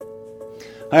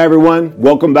Hi everyone,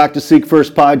 welcome back to Seek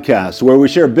First Podcast, where we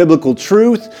share biblical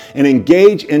truth and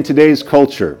engage in today's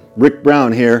culture. Rick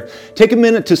Brown here. Take a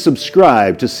minute to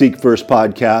subscribe to Seek First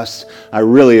Podcast. I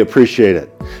really appreciate it.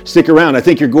 Stick around, I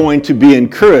think you're going to be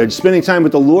encouraged. Spending time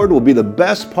with the Lord will be the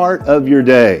best part of your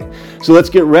day. So let's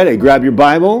get ready. Grab your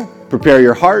Bible, prepare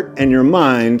your heart and your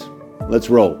mind. Let's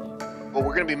roll. Well,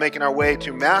 we're going to be making our way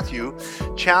to Matthew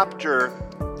chapter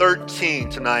 13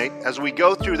 tonight as we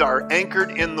go through our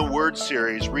Anchored in the Word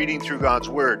series, reading through God's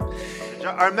Word.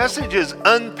 Our message is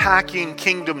Unpacking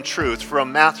Kingdom Truth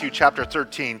from Matthew chapter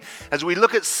 13 as we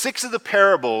look at 6 of the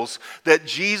parables that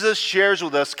Jesus shares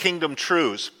with us kingdom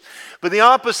truths. But the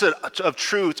opposite of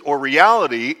truth or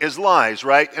reality is lies,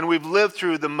 right? And we've lived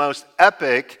through the most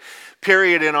epic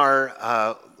period in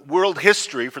our world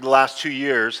history for the last 2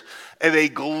 years of a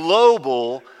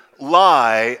global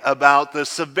lie about the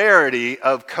severity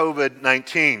of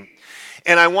COVID-19.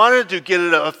 And I wanted to get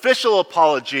an official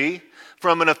apology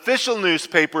from an official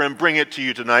newspaper and bring it to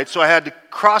you tonight. So I had to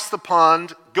cross the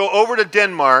pond, go over to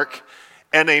Denmark,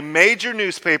 and a major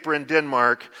newspaper in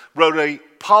Denmark wrote an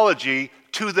apology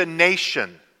to the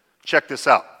nation. Check this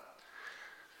out.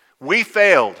 We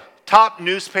failed. Top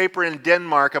newspaper in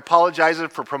Denmark apologizing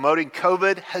for promoting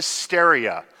COVID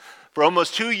hysteria. For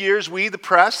almost 2 years, we, the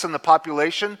press and the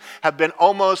population, have been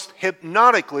almost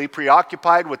hypnotically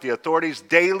preoccupied with the authorities'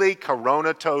 daily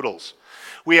corona totals.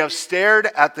 We have stared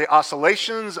at the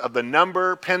oscillations of the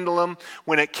number pendulum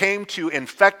when it came to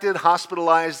infected,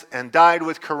 hospitalized, and died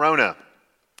with corona.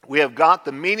 We have got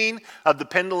the meaning of the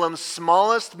pendulum's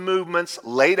smallest movements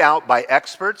laid out by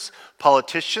experts,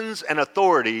 politicians, and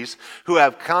authorities who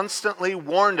have constantly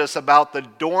warned us about the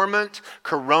dormant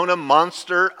corona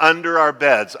monster under our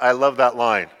beds. I love that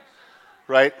line,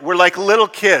 right? We're like little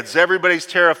kids. Everybody's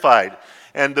terrified.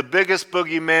 And the biggest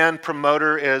boogeyman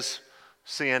promoter is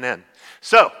CNN.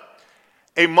 So,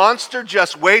 a monster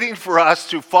just waiting for us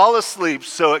to fall asleep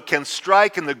so it can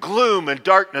strike in the gloom and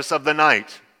darkness of the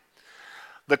night.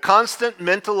 The constant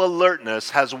mental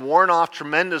alertness has worn off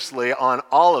tremendously on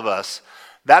all of us.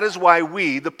 That is why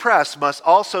we, the press, must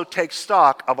also take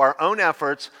stock of our own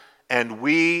efforts, and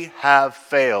we have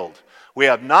failed. We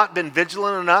have not been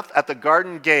vigilant enough at the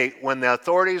garden gate when the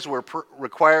authorities were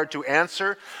required to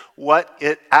answer what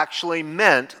it actually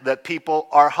meant that people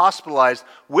are hospitalized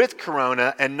with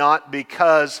corona and not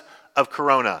because of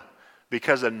corona,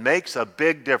 because it makes a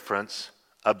big difference,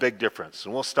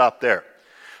 And we'll stop there.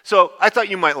 So I thought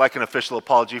you might like an official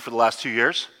apology for the last 2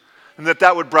 years, and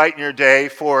that would brighten your day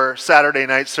for Saturday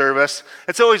night service.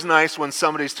 It's always nice when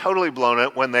somebody's totally blown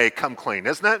it when they come clean,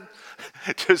 isn't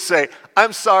it? To say,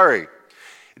 I'm sorry.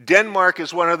 Denmark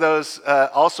is one of those,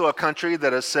 also a country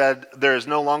that has said there is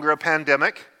no longer a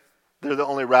pandemic. They're the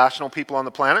only rational people on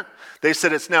the planet. They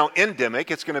said it's now endemic.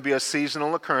 It's going to be a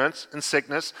seasonal occurrence and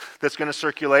sickness that's going to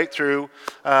circulate through,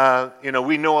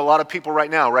 we know a lot of people right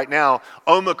now. Right now,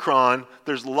 Omicron,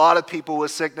 there's a lot of people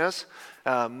with sickness.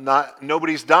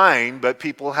 Nobody's dying, but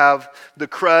people have the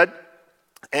crud.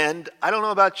 And I don't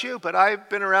know about you, but I've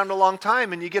been around a long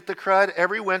time, and you get the crud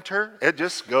every winter. It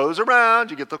just goes around.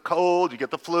 You get the cold, you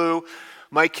get the flu.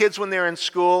 My kids, when they were in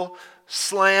school,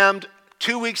 slammed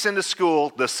 2 weeks into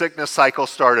school, the sickness cycle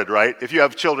started, right? If you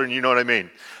have children, you know what I mean.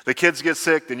 The kids get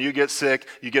sick, then you get sick,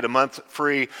 you get a month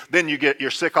free, then you're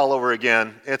sick all over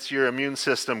again. It's your immune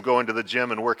system going to the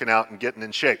gym and working out and getting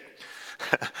in shape.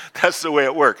 That's the way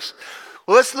it works.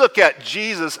 Well, let's look at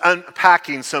Jesus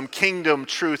unpacking some kingdom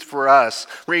truth for us.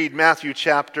 Read Matthew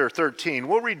chapter 13.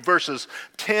 We'll read verses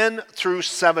 10 through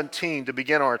 17 to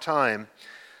begin our time.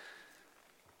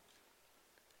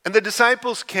 And the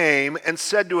disciples came and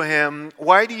said to him,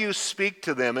 "Why do you speak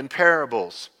to them in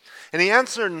parables?" And he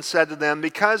answered and said to them,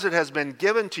 "Because it has been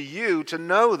given to you to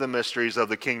know the mysteries of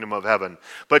the kingdom of heaven,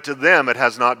 but to them it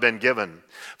has not been given.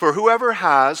 For whoever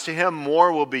has, to him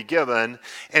more will be given,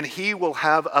 and he will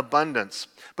have abundance.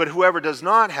 But whoever does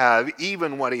not have,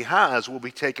 even what he has will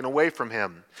be taken away from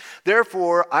him.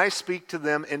 Therefore I speak to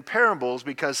them in parables,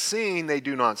 because seeing they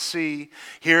do not see,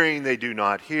 hearing they do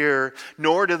not hear,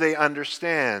 nor do they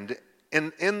understand.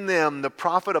 And in them the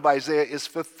prophet of Isaiah is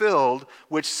fulfilled,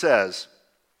 which says,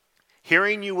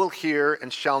 Hearing you will hear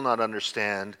and shall not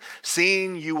understand.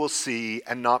 Seeing you will see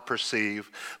and not perceive.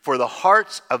 For the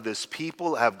hearts of this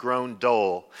people have grown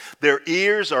dull. Their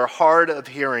ears are hard of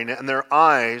hearing, and their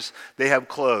eyes they have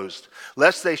closed.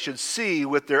 Lest they should see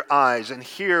with their eyes and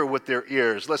hear with their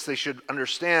ears. Lest they should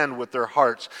understand with their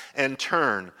hearts and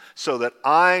turn, so that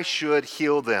I should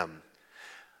heal them.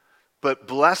 But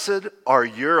blessed are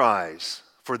your eyes,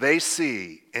 for they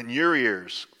see, and your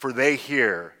ears, for they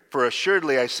hear. For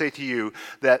assuredly I say to you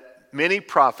that many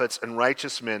prophets and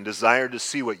righteous men desired to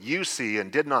see what you see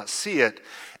and did not see it,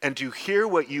 and to hear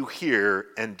what you hear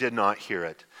and did not hear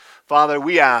it. Father,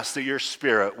 we ask that your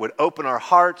Spirit would open our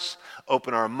hearts,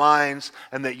 open our minds,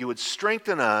 and that you would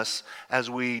strengthen us as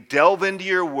we delve into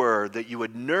your word, that you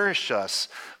would nourish us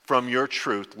from your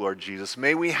truth, Lord Jesus.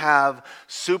 May we have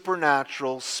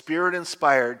supernatural,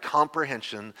 Spirit-inspired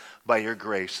comprehension by your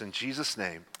grace. In Jesus'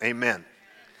 name, amen.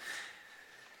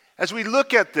 As we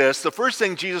look at this, the first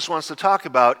thing Jesus wants to talk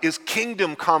about is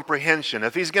kingdom comprehension.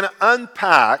 If he's going to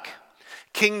unpack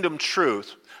kingdom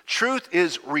truth, truth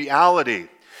is reality.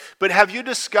 But have you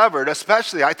discovered,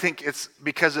 especially I think it's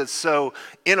because it's so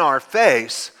in our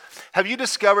face, have you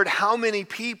discovered how many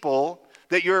people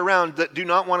that you're around that do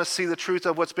not want to see the truth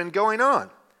of what's been going on?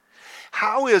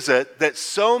 How is it that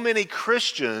so many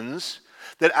Christians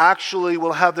that actually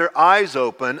will have their eyes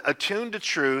open, attuned to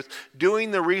truth, doing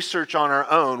the research on our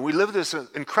own? We live in this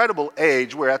incredible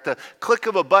age where at the click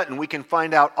of a button we can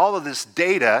find out all of this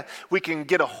data. We can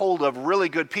get a hold of really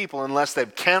good people unless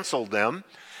they've canceled them.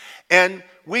 And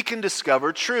we can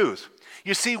discover truth.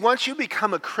 You see, once you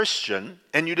become a Christian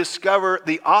and you discover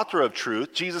the author of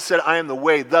truth, Jesus said, I am the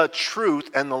way, the truth,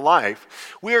 and the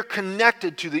life. We are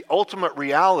connected to the ultimate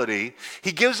reality.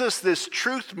 He gives us this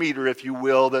truth meter, if you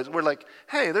will, that we're like,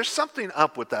 hey, there's something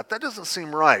up with that. That doesn't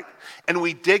seem right. And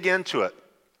we dig into it.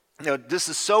 You know, this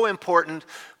is so important,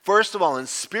 first of all, in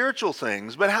spiritual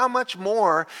things, but how much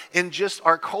more in just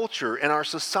our culture, in our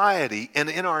society, and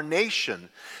in our nation?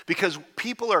 Because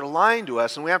people are lying to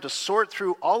us, and we have to sort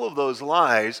through all of those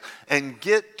lies and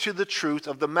get to the truth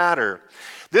of the matter.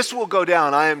 This will go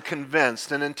down, I am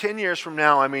convinced, and in 10 years from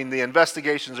now, I mean, the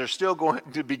investigations are still going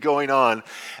to be going on,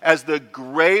 as the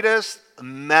greatest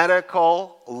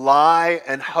medical lie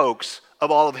and hoax of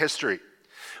all of history,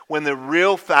 when the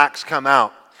real facts come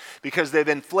out. Because they've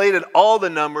inflated all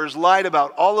the numbers, lied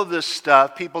about all of this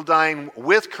stuff, people dying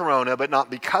with corona, but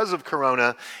not because of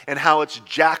corona, and how it's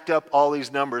jacked up all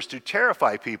these numbers to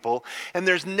terrify people. And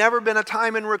there's never been a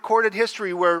time in recorded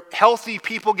history where healthy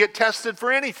people get tested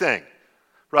for anything,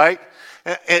 right?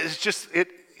 It's just,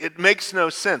 it makes no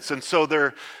sense. And so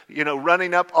they're,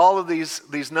 running up all of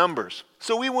these numbers.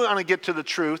 So we want to get to the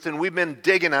truth, and we've been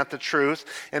digging at the truth,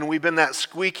 and we've been that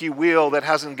squeaky wheel that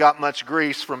hasn't got much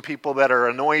grease from people that are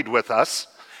annoyed with us.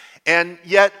 And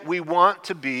yet we want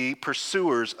to be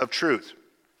pursuers of truth.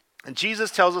 And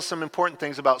Jesus tells us some important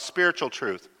things about spiritual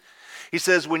truth. He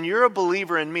says, when you're a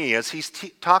believer in me, as he's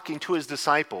talking to his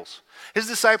disciples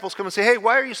come and say, hey,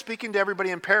 why are you speaking to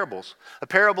everybody in parables? A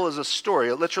parable is a story.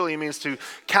 It literally means to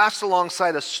cast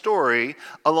alongside a story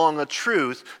along a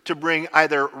truth to bring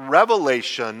either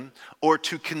revelation or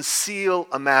to conceal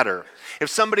a matter. If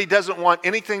somebody doesn't want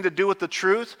anything to do with the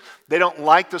truth, they don't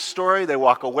like the story, they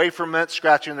walk away from it,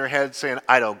 scratching their head saying,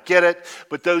 I don't get it.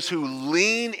 But those who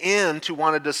lean in to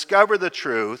want to discover the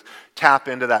truth, tap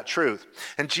into that truth.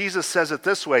 And Jesus says it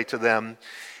this way to them.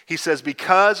 He says,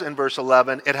 because, in verse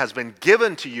 11, it has been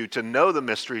given to you to know the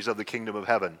mysteries of the kingdom of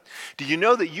heaven. Do you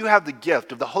know that you have the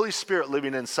gift of the Holy Spirit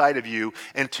living inside of you,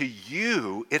 and to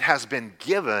you it has been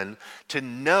given to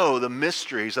know the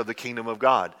mysteries of the kingdom of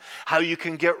God? How you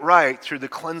can get right through the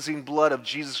cleansing blood of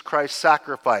Jesus Christ's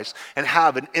sacrifice and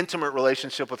have an intimate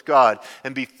relationship with God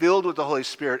and be filled with the Holy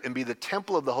Spirit and be the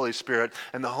temple of the Holy Spirit,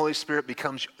 and the Holy Spirit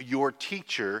becomes your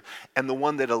teacher and the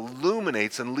one that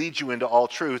illuminates and leads you into all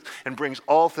truth and brings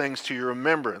all things to your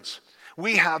remembrance.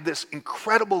 We have this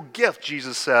incredible gift,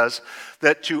 Jesus says,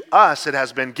 that to us it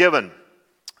has been given.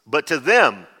 But to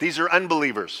them, these are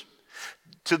unbelievers,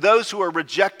 to those who are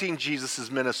rejecting Jesus'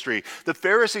 ministry, the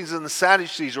Pharisees and the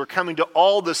Sadducees were coming to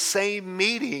all the same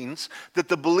meetings that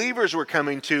the believers were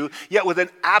coming to, yet with an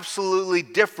absolutely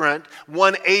different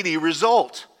 180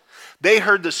 result. They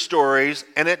heard the stories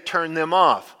and it turned them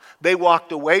off. They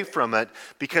walked away from it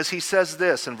because he says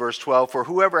this in verse 12, for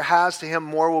whoever has, to him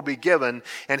more will be given,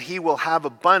 and he will have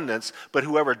abundance, but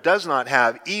whoever does not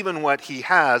have, even what he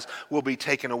has will be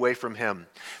taken away from him.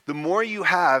 The more you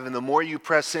have and the more you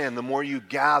press in, the more you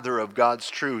gather of God's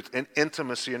truth and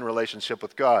intimacy and relationship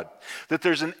with God. That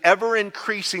there's an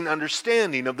ever-increasing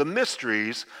understanding of the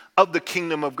mysteries of the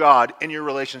kingdom of God in your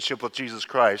relationship with Jesus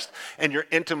Christ and your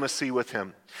intimacy with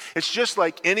him. It's just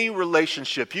like any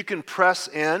relationship. You can press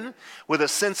in with a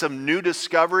sense of new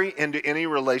discovery into any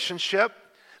relationship.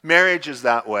 Marriage is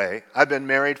that way. I've been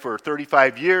married for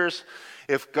 35 years.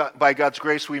 If by God's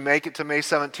grace we make it to May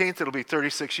 17th, it'll be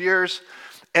 36 years.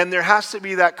 And there has to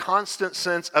be that constant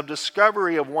sense of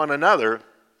discovery of one another.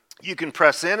 You can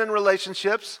press in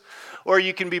relationships, or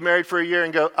you can be married for a year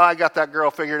and go, oh, I got that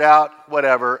girl figured out,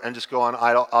 whatever, and just go on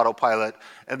autopilot.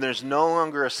 And there's no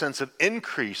longer a sense of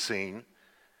increasing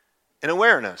in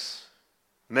awareness.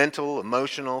 mental,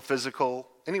 emotional, physical,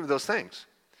 any of those things.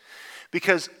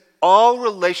 Because all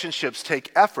relationships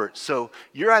take effort. So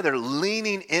you're either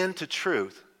leaning into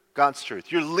truth, God's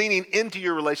truth. You're leaning into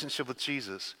your relationship with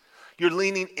Jesus. You're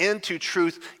leaning into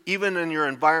truth even in your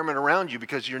environment around you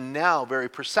because you're now very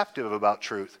perceptive about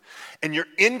truth. And you're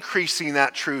increasing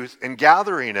that truth and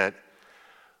gathering it.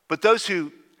 But those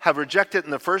who have rejected it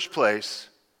in the first place,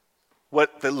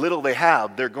 what the little they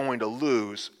have, they're going to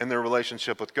lose in their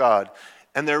relationship with God.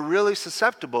 And they're really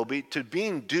susceptible to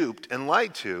being duped and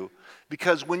lied to,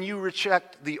 because when you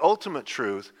reject the ultimate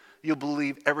truth, you'll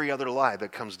believe every other lie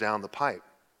that comes down the pipe.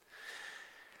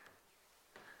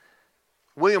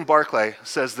 William Barclay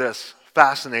says this,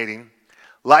 fascinating.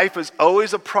 Life is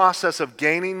always a process of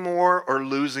gaining more or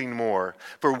losing more.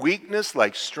 For weakness,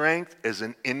 like strength, is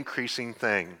an increasing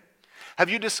thing. Have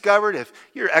you discovered if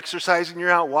you're exercising, you're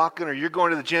out walking, or you're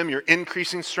going to the gym, you're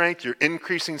increasing strength, you're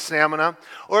increasing stamina?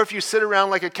 Or if you sit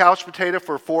around like a couch potato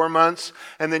for 4 months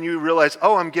and then you realize,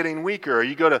 oh, I'm getting weaker. Or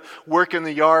you go to work in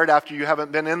the yard after you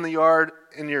haven't been in the yard,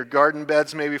 in your garden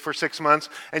beds maybe for 6 months,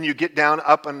 and you get down,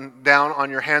 up and down on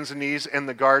your hands and knees in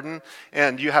the garden,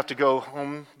 and you have to go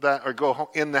home go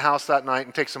in the house that night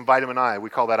and take some vitamin I. We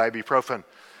call that ibuprofen.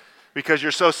 Because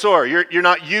you're so sore. You're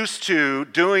not used to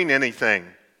doing anything.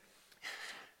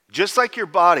 Just like your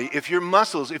body, if your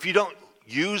muscles, if you don't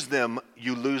use them,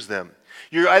 you lose them.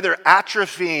 You're either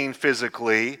atrophying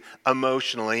physically,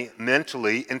 emotionally,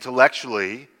 mentally,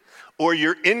 intellectually, or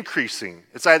you're increasing.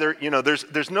 It's either,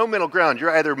 there's no middle ground.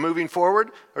 You're either moving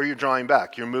forward or you're drawing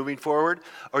back. You're moving forward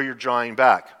or you're drawing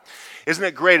back. Isn't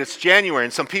it great? It's January,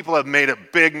 and some people have made a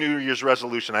big New Year's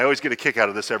resolution. I always get a kick out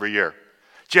of this every year.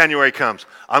 January comes.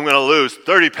 I'm going to lose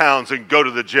 30 pounds and go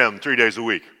to the gym 3 days a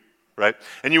week. Right?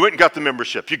 And you went and got the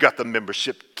membership. You got the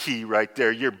membership key right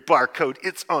there. Your barcode,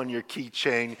 it's on your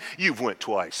keychain. You've went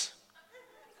twice.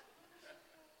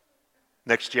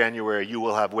 Next January, you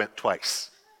will have went twice.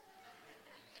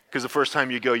 Because the first time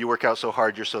you go, you work out so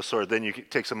hard, you're so sore, then it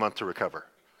takes a month to recover.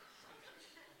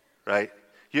 Right?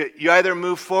 You either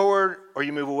move forward or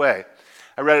you move away.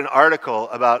 I read an article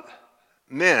about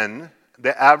men,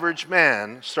 the average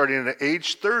man, starting at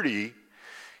age 30,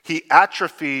 he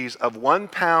atrophies of 1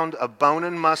 pound of bone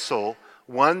and muscle,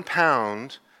 1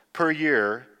 pound per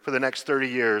year for the next 30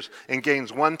 years, and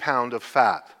gains 1 pound of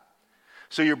fat.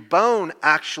 So your bone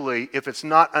actually, if it's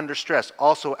not under stress,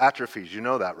 also atrophies. You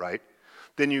know that, right?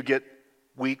 Then you get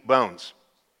weak bones.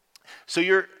 So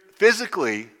you're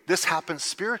physically, this happens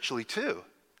spiritually too.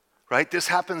 Right? This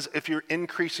happens if you're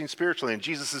increasing spiritually. And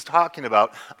Jesus is talking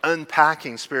about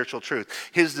unpacking spiritual truth.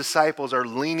 His disciples are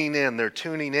leaning in, they're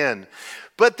tuning in.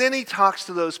 But then he talks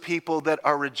to those people that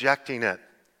are rejecting it.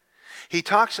 He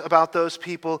talks about those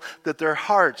people that their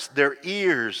hearts, their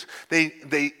ears, they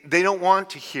don't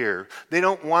want to hear. They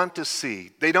don't want to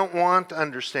see. They don't want to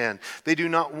understand. They do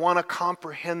not want to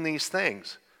comprehend these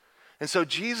things. And so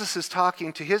Jesus is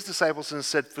talking to his disciples and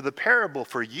said, for the parable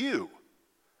for you,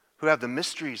 who have the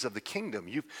mysteries of the kingdom.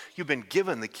 You've been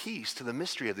given the keys to the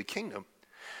mystery of the kingdom.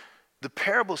 The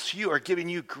parables to you are giving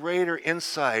you greater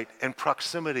insight and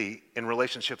proximity in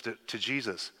relationship to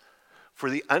Jesus.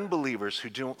 For the unbelievers who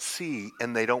don't see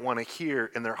and they don't want to hear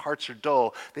and their hearts are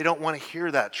dull, they don't want to hear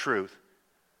that truth.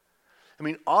 I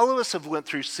mean, all of us have went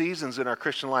through seasons in our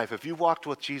Christian life. If you've walked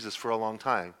with Jesus for a long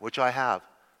time, which I have,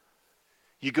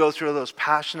 you go through those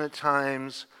passionate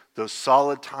times, those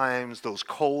solid times, those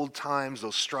cold times,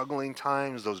 those struggling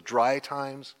times, those dry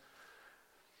times.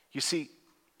 You see,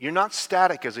 you're not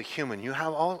static as a human. You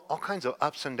have all kinds of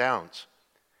ups and downs.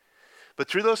 But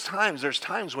through those times, there's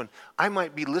times when I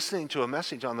might be listening to a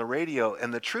message on the radio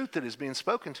and the truth that is being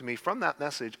spoken to me from that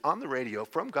message on the radio,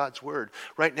 from God's word,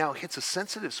 right now hits a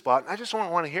sensitive spot and I just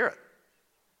don't want to hear it.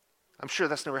 I'm sure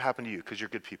that's never happened to you because you're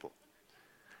good people.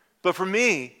 But for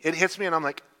me, it hits me and I'm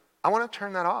like, I want to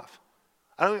turn that off.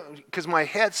 Because my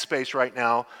head space right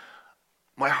now,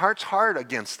 my heart's hard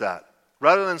against that.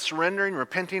 Rather than surrendering,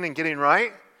 repenting, and getting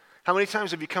right, how many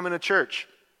times have you come into church?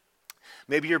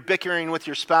 Maybe you're bickering with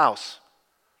your spouse.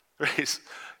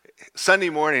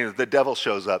 Sunday morning, the devil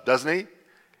shows up, doesn't he?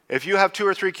 If you have 2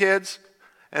 or 3 kids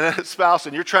and a spouse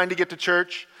and you're trying to get to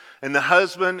church and the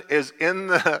husband is in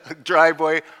the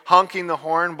driveway honking the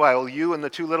horn while you and the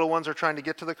 2 little ones are trying to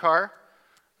get to the car,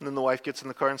 and then the wife gets in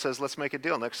the car and says, let's make a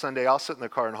deal. Next Sunday, I'll sit in the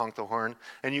car and honk the horn,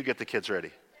 and you get the kids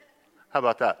ready. How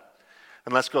about that?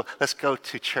 And let's go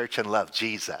to church and love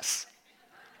Jesus.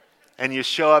 And you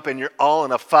show up and you're all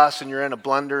in a fuss and you're in a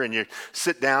blunder and you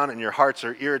sit down and your hearts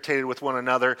are irritated with one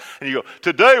another. And you go,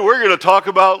 today we're going to talk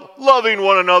about loving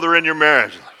one another in your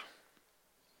marriage.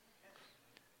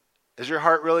 Is your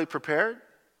heart really prepared?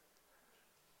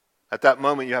 At that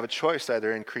moment, you have a choice to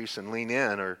either increase and lean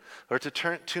in or to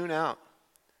tune out,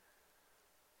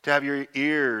 to have your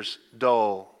ears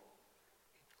dull,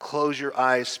 close your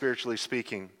eyes, spiritually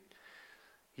speaking.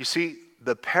 You see,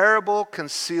 the parable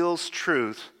conceals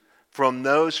truth from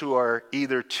those who are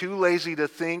either too lazy to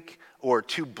think or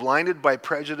too blinded by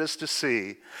prejudice to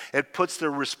see. It puts the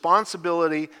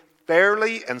responsibility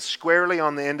fairly and squarely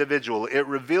on the individual. It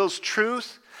reveals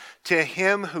truth to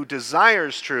him who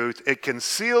desires truth. It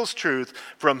conceals truth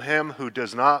from him who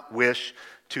does not wish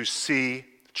to see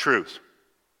truth.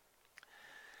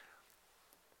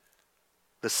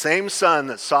 The same sun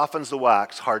that softens the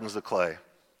wax hardens the clay.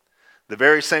 The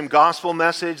very same gospel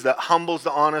message that humbles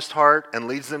the honest heart and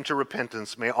leads them to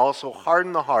repentance may also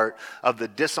harden the heart of the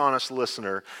dishonest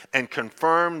listener and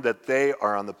confirm that they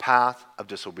are on the path of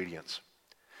disobedience.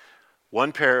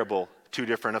 One parable, two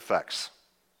different effects.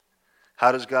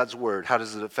 How does God's word, how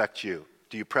does it affect you?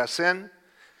 Do you press in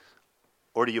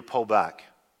or do you pull back?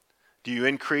 Do you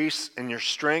increase in your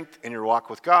strength in your walk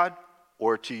with God,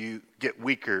 or do you get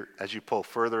weaker as you pull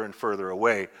further and further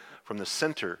away from the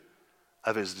center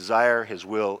of his desire, his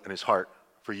will, and his heart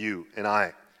for you and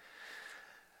I?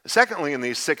 Secondly, in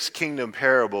these 6 kingdom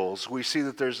parables, we see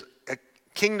that there's a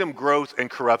kingdom growth and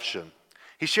corruption.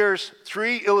 He shares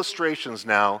 3 illustrations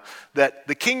now that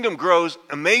the kingdom grows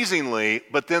amazingly,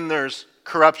 but then there's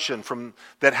corruption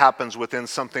that happens within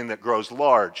something that grows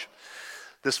large.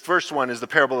 This first one is the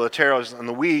parable of the tares and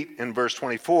the wheat in verse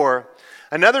 24.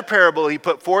 Another parable he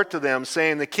put forth to them,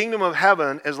 saying, the kingdom of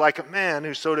heaven is like a man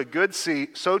who sowed good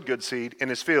seed in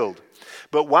his field.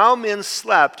 But while men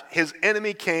slept, his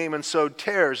enemy came and sowed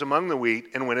tares among the wheat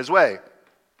and went his way.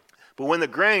 But when the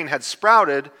grain had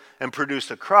sprouted and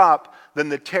produced a crop, then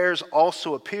the tares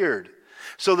also appeared.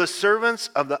 So the servants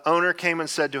of the owner came and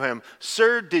said to him,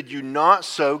 Sir, did you not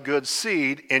sow good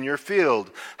seed in your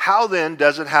field? How then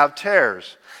does it have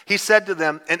tares? He said to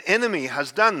them, An enemy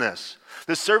has done this.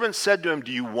 The servants said to him,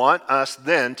 Do you want us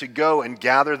then to go and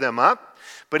gather them up?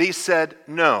 But he said,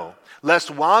 No, lest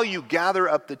while you gather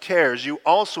up the tares, you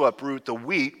also uproot the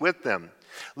wheat with them.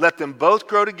 Let them both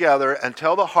grow together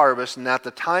until the harvest, and at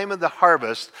the time of the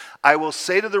harvest, I will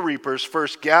say to the reapers,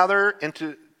 First gather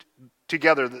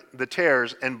together the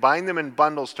tares and bind them in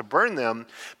bundles to burn them,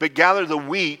 but gather the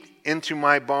wheat into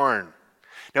my barn.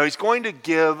 Now he's going to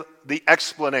give the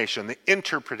explanation, the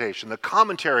interpretation, the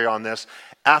commentary on this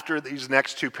after these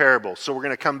next 2 parables. So we're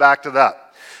going to come back to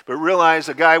that. But realize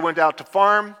a guy went out to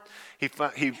farm, he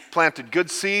planted good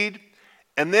seed,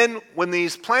 and then when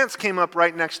these plants came up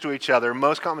right next to each other,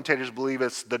 most commentators believe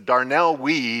it's the darnel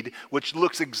weed, which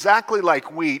looks exactly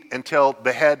like wheat until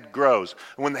the head grows.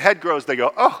 And when the head grows, they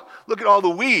go, oh, look at all the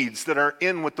weeds that are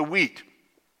in with the wheat.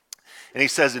 And he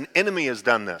says, an enemy has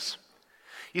done this.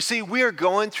 You see, we are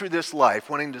going through this life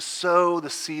wanting to sow the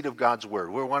seed of God's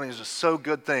word. We're wanting to sow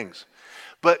good things.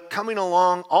 But coming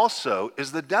along also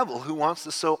is the devil who wants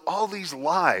to sow all these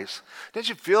lies. Don't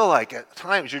you feel like at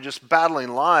times you're just battling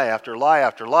lie after lie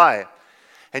after lie?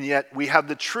 And yet we have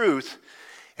the truth,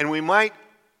 and we might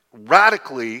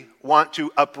radically want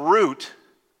to uproot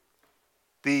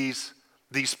these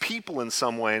people in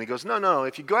some way. And he goes, no,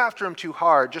 if you go after them too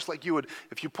hard, just like you would,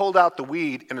 if you pulled out the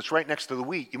weed and it's right next to the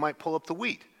wheat, you might pull up the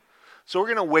wheat. So we're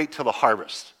going to wait till the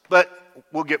harvest. But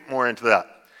we'll get more into that.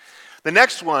 The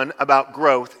next one about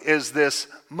growth is this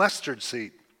mustard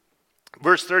seed.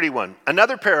 Verse 31,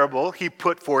 another parable he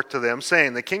put forth to them,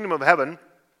 saying, the kingdom of heaven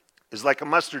is like a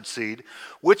mustard seed,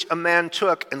 which a man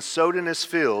took and sowed in his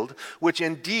field, which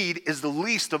indeed is the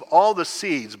least of all the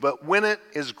seeds, but when it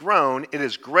is grown, it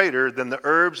is greater than the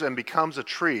herbs and becomes a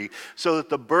tree, so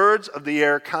that the birds of the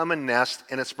air come and nest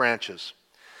in its branches.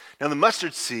 Now the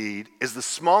mustard seed is the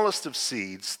smallest of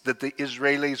seeds that the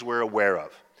Israelis were aware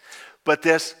of. But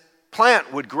this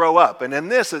plant would grow up, and in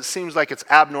this it seems like it's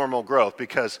abnormal growth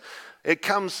because it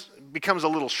becomes a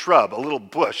little shrub, a little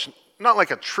bush, not like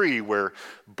a tree where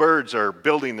birds are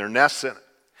building their nests in it,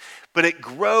 but it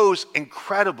grows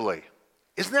incredibly.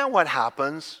 Isn't that what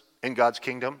happens in God's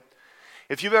kingdom?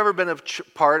 If you've ever been a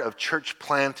part of church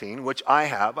planting, which I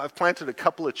have, I've planted a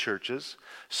couple of churches,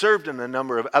 served in a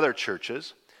number of other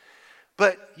churches,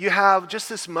 but you have just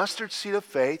this mustard seed of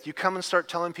faith. You come and start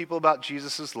telling people about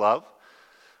Jesus' love.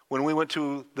 When we went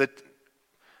to the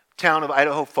town of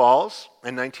Idaho Falls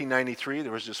in 1993,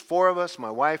 there was just 4 of us,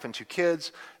 my wife and 2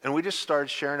 kids, and we just started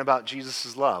sharing about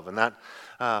Jesus' love. And that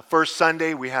first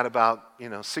Sunday, we had about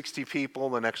 60 people.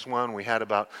 The next one, we had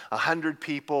about 100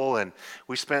 people, and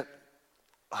we spent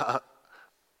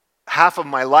half of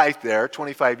my life there,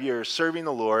 25 years, serving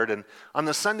the Lord. And on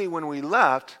the Sunday when we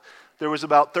left, there was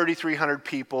about 3,300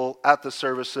 people at the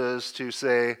services to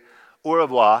say au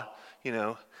revoir,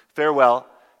 farewell.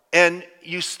 And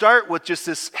you start with just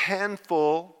this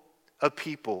handful of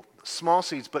people, small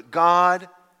seeds, but God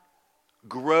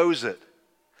grows it.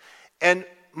 And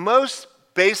most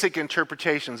basic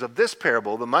interpretations of this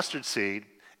parable, the mustard seed,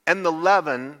 and the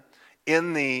leaven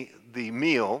in the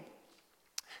meal,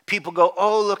 people go,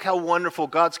 oh, look how wonderful.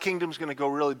 God's kingdom's going to go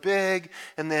really big,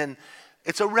 and then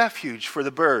it's a refuge for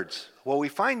the birds. Well, we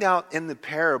find out in the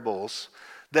parables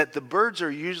that the birds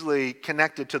are usually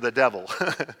connected to the devil.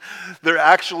 They're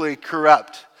actually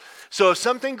corrupt. So if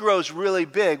something grows really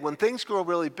big, when things grow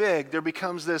really big, there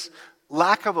becomes this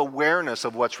lack of awareness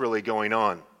of what's really going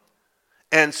on.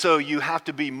 And so you have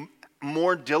to be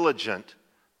more diligent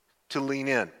to lean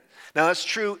in. Now that's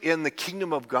true in the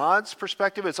kingdom of God's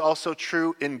perspective. It's also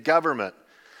true in government.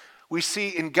 We see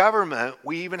in government,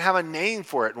 we even have a name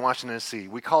for it in Washington, D.C.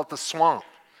 We call it the swamp,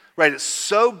 right? It's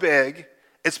so big,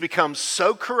 it's become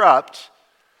so corrupt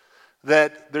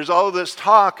that there's all this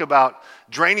talk about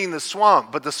draining the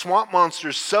swamp, but the swamp monster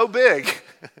is so big,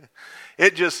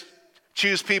 it just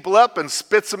chews people up and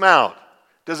spits them out.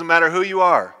 Doesn't matter who you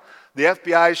are. The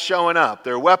FBI is showing up.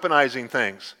 They're weaponizing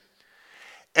things.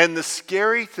 And the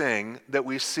scary thing that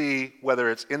we see, whether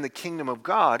it's in the kingdom of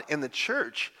God, in the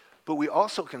church, but we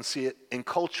also can see it in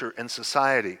culture and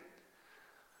society.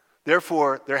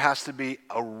 Therefore, there has to be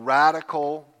a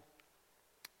radical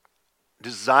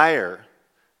desire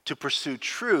to pursue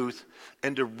truth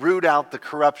and to root out the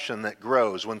corruption that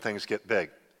grows when things get big.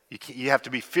 You have to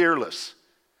be fearless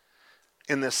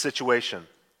in this situation.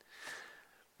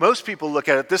 Most people look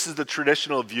at it, this is the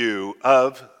traditional view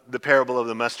of the parable of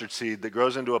the mustard seed that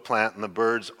grows into a plant and the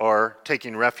birds are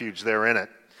taking refuge there in it.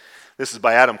 This is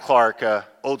by Adam Clark, an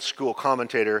old school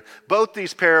commentator. Both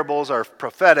these parables are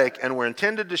prophetic and were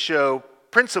intended to show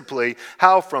principally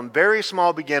how from very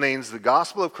small beginnings the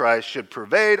gospel of Christ should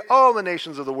pervade all the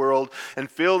nations of the world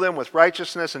and fill them with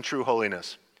righteousness and true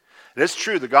holiness. It is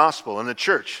true the gospel and the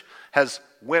church has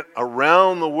went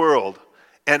around the world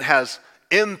and has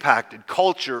impacted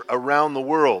culture around the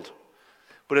world.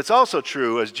 But it's also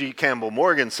true, as G. Campbell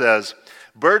Morgan says,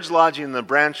 birds lodging in the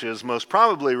branches most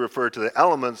probably refer to the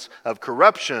elements of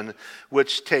corruption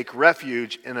which take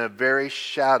refuge in the very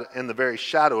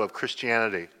shadow of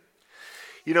Christianity.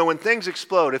 You know, when things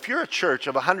explode, if you're a church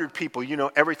of 100 people, you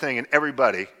know everything and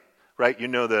everybody, right? You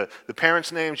know the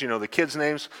parents' names, you know the kids'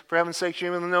 names. For heaven's sake,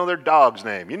 you even know their dog's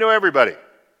name. You know everybody.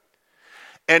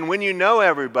 And when you know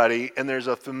everybody and there's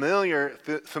a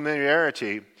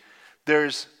familiarity,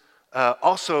 there's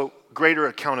also greater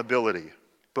accountability.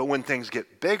 But when things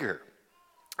get bigger,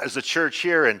 as the church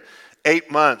here in 8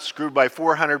 months grew by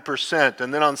 400%,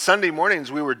 and then on Sunday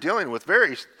mornings we were dealing with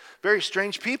very, very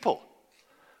strange people.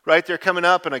 Right, they're coming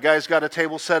up and a guy's got a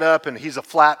table set up and he's a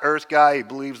flat earth guy. He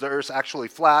believes the earth's actually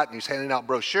flat and he's handing out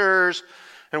brochures.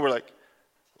 And we're like,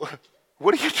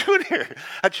 what are you doing here?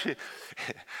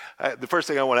 The first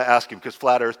thing I want to ask him, because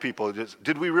flat earth people,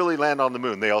 did we really land on the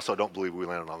moon? They also don't believe we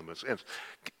landed on the moon. It's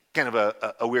kind of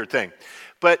a weird thing.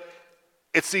 But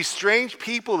it's these strange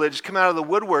people that just come out of the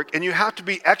woodwork, and you have to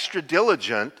be extra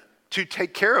diligent to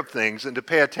take care of things and to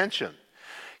pay attention.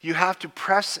 You have to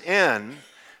press in,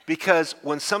 because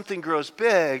when something grows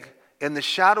big, in the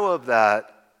shadow of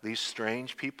that, these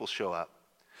strange people show up.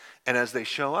 And as they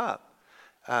show up,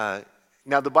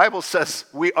 now the Bible says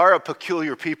we are a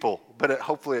peculiar people, but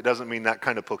hopefully it doesn't mean that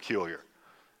kind of peculiar,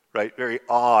 right? Very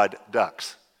odd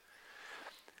ducks.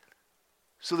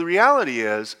 So the reality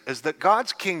is that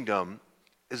God's kingdom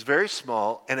is very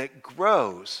small and it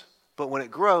grows, but when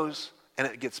it grows and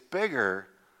it gets bigger,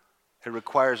 it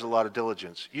requires a lot of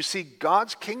diligence. You see,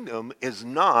 God's kingdom is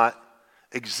not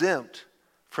exempt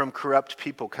from corrupt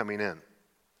people coming in.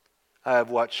 I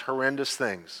have watched horrendous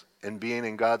things in being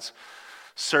in God's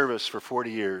service for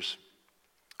 40 years.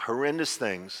 Horrendous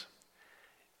things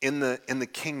in the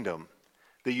kingdom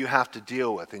that you have to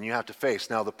deal with and you have to face.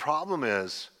 Now, the problem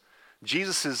is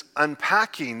Jesus is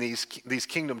unpacking these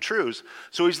kingdom truths,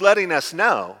 so he's letting us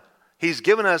know. He's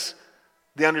given us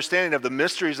the understanding of the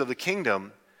mysteries of the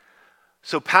kingdom.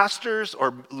 So pastors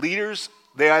or leaders,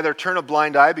 they either turn a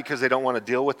blind eye because they don't want to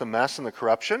deal with the mess and the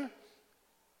corruption,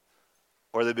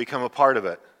 or they become a part of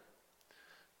it.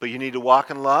 But you need to walk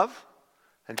in love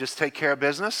and just take care of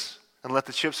business and let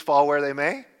the chips fall where they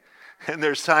may. And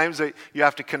there's times that you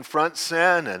have to confront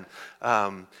sin and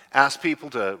ask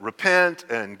people to repent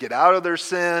and get out of their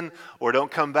sin, or don't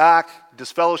come back,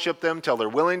 disfellowship them till they're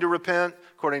willing to repent,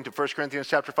 according to 1 Corinthians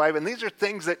chapter 5. And these are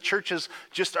things that churches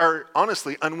just are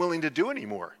honestly unwilling to do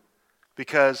anymore,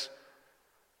 because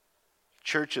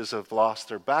churches have lost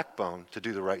their backbone to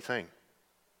do the right thing.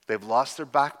 They've lost their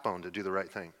backbone to do the right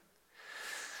thing.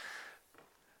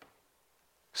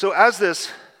 So as this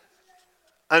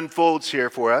unfolds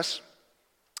here for us,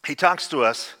 he talks to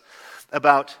us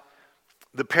about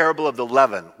the parable of the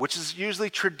leaven, which is usually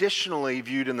traditionally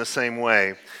viewed in the same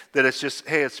way, that it's just,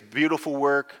 hey, it's beautiful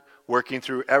work, working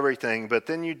through everything, but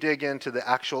then you dig into the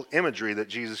actual imagery that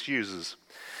Jesus uses.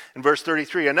 In verse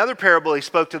 33, another parable he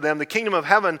spoke to them, the kingdom of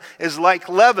heaven is like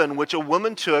leaven, which a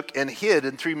woman took and hid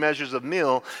in 3 measures of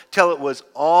meal till it was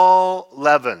all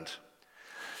leavened.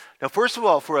 Now, first of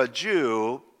all, for a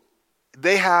Jew,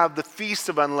 they have the Feast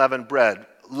of Unleavened Bread.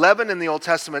 Leaven in the Old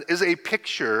Testament is a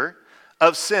picture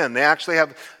of sin. They actually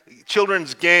have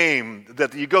children's game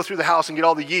that you go through the house and get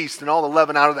all the yeast and all the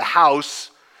leaven out of the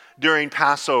house during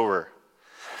Passover.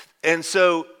 And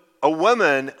so a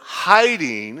woman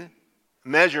hiding,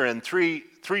 measuring three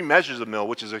measures of meal,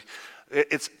 which is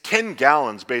it's 10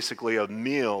 gallons basically of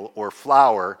meal or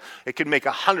flour. It can make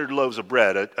 100 loaves of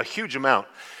bread, a huge amount.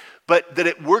 But that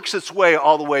it works its way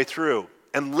all the way through.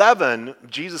 And leaven,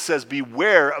 Jesus says,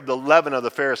 beware of the leaven of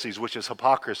the Pharisees, which is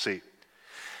hypocrisy.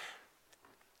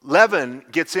 Leaven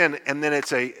gets in, and then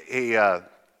it's a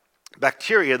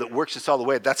bacteria that works its all the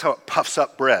way. That's how it puffs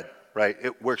up bread, right?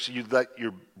 It works, you let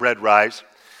your bread rise.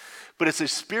 But it's a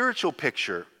spiritual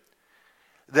picture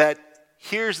that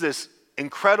here's this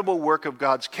incredible work of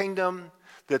God's kingdom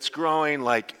that's growing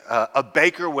like a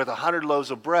baker with 100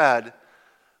 loaves of bread,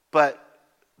 but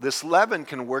this leaven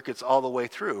can work its all the way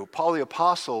through. Paul the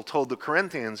Apostle told the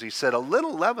Corinthians, he said, a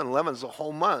little leaven leavens a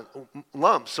whole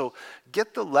lump, so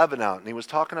get the leaven out. And he was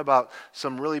talking about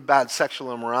some really bad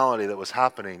sexual immorality that was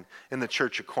happening in the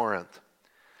church of Corinth.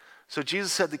 So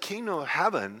Jesus said, the kingdom of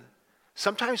heaven,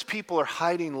 sometimes people are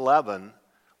hiding leaven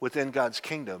within God's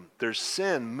kingdom. There's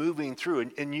sin moving through,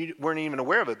 and you weren't even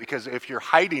aware of it, because if you're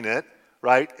hiding it,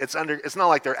 right, it's not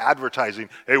like they're advertising,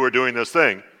 hey, we're doing this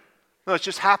thing. No, it's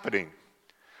just happening.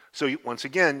 So once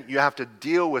again, you have to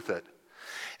deal with it.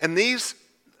 And these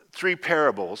 3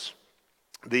 parables,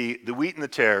 the wheat and the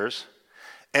tares,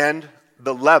 and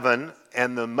the leaven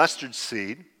and the mustard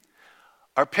seed,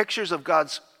 are pictures of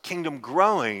God's kingdom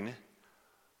growing,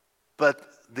 but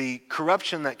the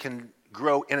corruption that can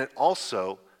grow in it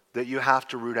also that you have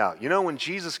to root out. You know, when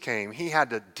Jesus came, he had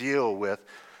to deal with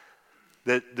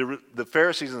the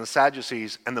Pharisees and the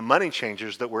Sadducees and the money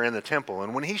changers that were in the temple.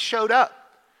 And when he showed up,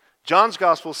 John's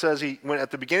gospel says he went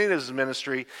at the beginning of his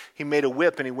ministry, he made a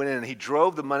whip and he went in and he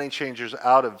drove the money changers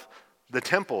out of the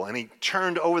temple and he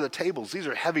turned over the tables. These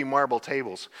are heavy marble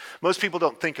tables. Most people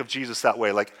don't think of Jesus that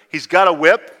way. Like he's got a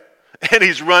whip and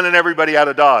he's running everybody out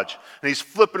of Dodge and he's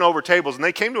flipping over tables. And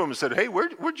they came to him and said, hey,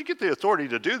 where'd you get the authority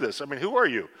to do this? I mean, who are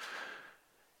you?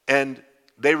 And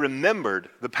they remembered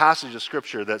the passage of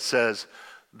scripture that says,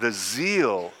 the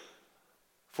zeal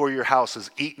for your house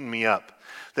has eaten me up.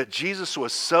 That Jesus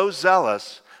was so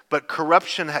zealous, but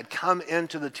corruption had come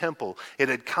into the temple. It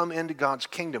had come into God's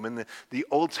kingdom in the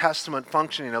Old Testament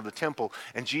functioning of the temple,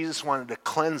 and Jesus wanted to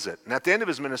cleanse it. And at the end of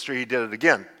his ministry, he did it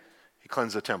again. He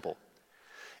cleansed the temple.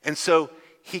 And so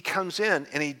he comes in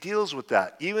and he deals with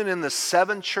that. Even in the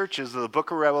 7 churches of the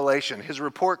book of Revelation, his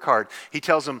report card, he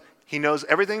tells them he knows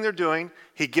everything they're doing.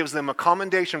 He gives them a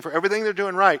commendation for everything they're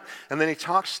doing right. And then he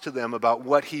talks to them about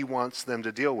what he wants them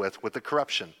to deal with the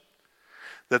corruption.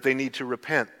 That they need to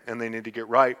repent and they need to get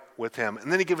right with him.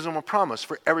 And then he gives them a promise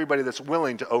for everybody that's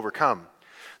willing to overcome.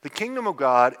 The kingdom of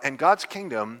God and God's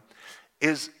kingdom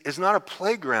is not a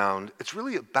playground. It's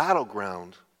really a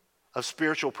battleground of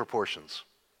spiritual proportions.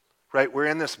 Right? We're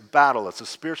in this battle. It's a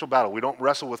spiritual battle. We don't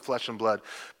wrestle with flesh and blood,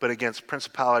 but against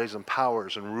principalities and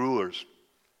powers and rulers.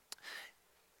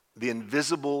 The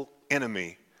invisible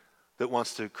enemy that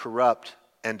wants to corrupt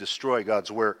and destroy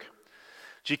God's work.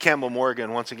 G. Campbell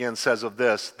Morgan once again says of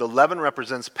this, the leaven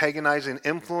represents paganizing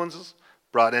influences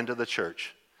brought into the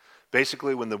church.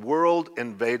 Basically, when the world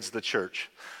invades the church.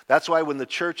 That's why when the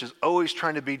church is always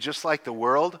trying to be just like the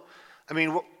world, I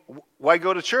mean, why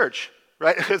go to church,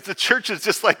 right? If the church is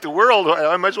just like the world,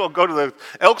 I might as well go to the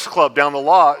Elks Club down the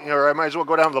lot, or I might as well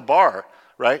go down to the bar,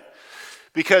 right?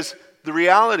 Because the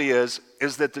reality is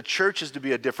that the church is to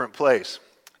be a different place.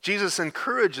 Jesus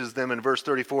encourages them in verse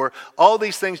 34. All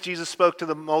these things Jesus spoke to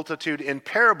the multitude in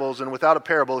parables, and without a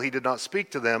parable he did not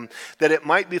speak to them, that it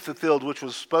might be fulfilled which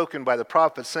was spoken by the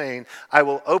prophet, saying, I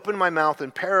will open my mouth in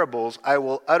parables, I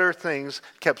will utter things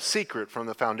kept secret from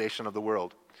the foundation of the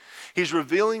world. He's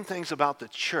revealing things about the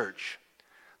church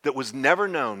that was never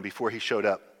known before he showed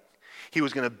up. He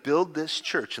was going to build this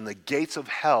church, and the gates of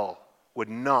hell would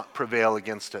not prevail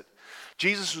against it.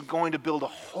 Jesus was going to build a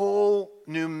whole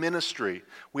new ministry.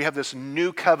 We have this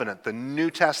new covenant, the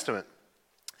New Testament.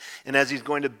 And as he's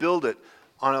going to build it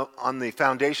on the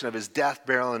foundation of his death,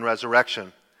 burial, and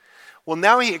resurrection. Well,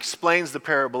 now he explains the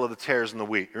parable of the tares and the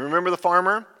wheat. You remember the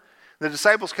farmer? The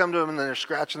disciples come to him and they're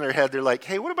scratching their head. They're like,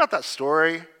 hey, what about that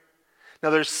story?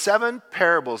 Now, there's 7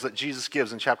 parables that Jesus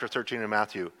gives in chapter 13 of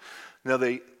Matthew. Now,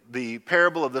 the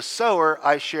parable of the sower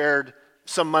I shared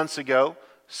some months ago,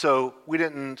 so we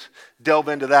didn't delve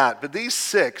into that. But these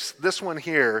 6, this one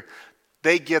here,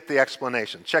 they get the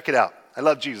explanation. Check it out. I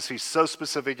love Jesus. He's so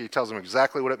specific. He tells them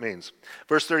exactly what it means.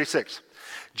 Verse 36.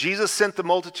 Jesus sent the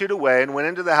multitude away and went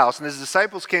into the house, and his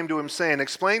disciples came to him saying,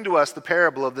 explain to us the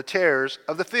parable of the tares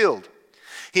of the field.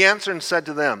 He answered and said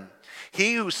to them,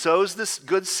 he who sows this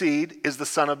good seed is the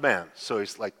Son of Man. So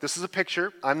he's like, this is a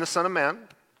picture. I'm the Son of Man,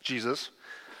 Jesus.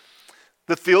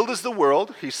 The field is the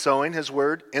world. He's sowing his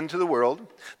word into the world.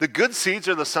 The good seeds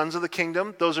are the sons of the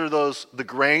kingdom. Those are the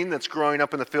grain that's growing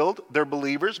up in the field. They're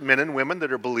believers, men and women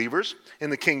that are believers in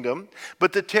the kingdom.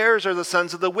 But the tares are the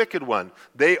sons of the wicked one.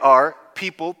 They are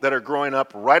people that are growing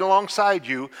up right alongside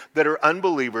you that are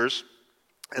unbelievers.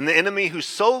 And the enemy who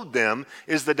sowed them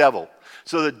is the devil.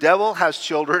 So the devil has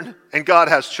children and God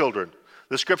has children.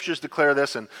 The scriptures declare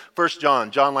this in 1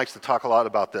 John. John likes to talk a lot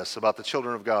about this, about the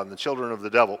children of God and the children of the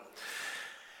devil.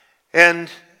 And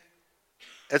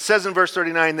it says in verse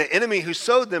 39, the enemy who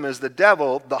sowed them is the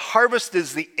devil. The harvest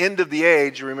is the end of the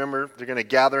age. Remember, they're going to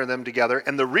gather them together.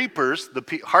 And the reapers,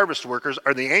 the harvest workers,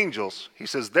 are the angels. He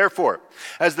says, therefore,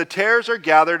 as the tares are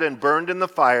gathered and burned in the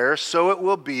fire, so it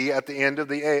will be at the end of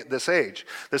this age.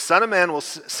 The Son of Man will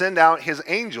send out his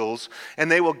angels,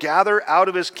 and they will gather out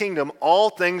of his kingdom all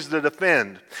things to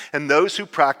defend, and those who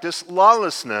practice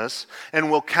lawlessness,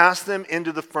 and will cast them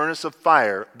into the furnace of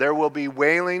fire. There will be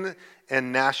wailing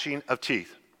and gnashing of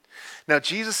teeth. Now,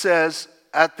 Jesus says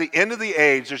at the end of the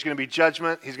age, there's going to be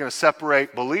judgment. He's going to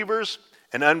separate believers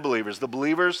and unbelievers. The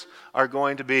believers are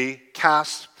going to be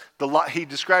cast. He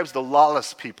describes the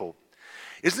lawless people.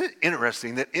 Isn't it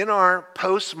interesting that in our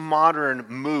postmodern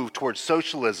move towards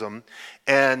socialism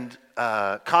and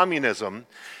communism,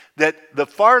 that the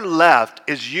far left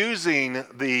is using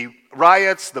the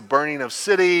riots, the burning of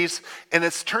cities, and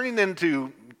it's turning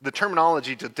into, the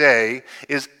terminology today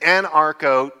is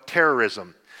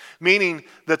anarcho-terrorism. Meaning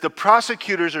that the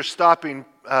prosecutors are stopping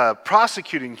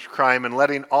prosecuting crime and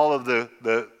letting all of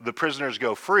the prisoners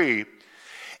go free,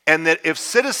 and that if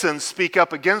citizens speak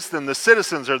up against them, the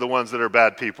citizens are the ones that are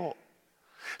bad people.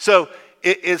 So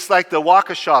it's like the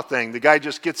Waukesha thing. The guy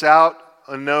just gets out,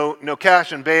 no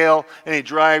cash and bail, and he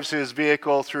drives his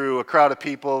vehicle through a crowd of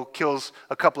people, kills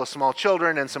a couple of small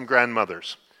children and some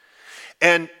grandmothers.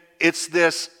 And it's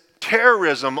this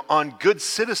terrorism on good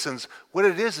citizens. What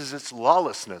it is it's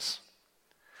lawlessness,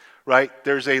 right?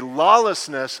 There's a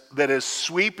lawlessness that is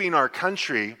sweeping our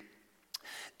country,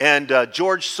 and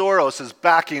George Soros is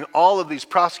backing all of these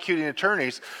prosecuting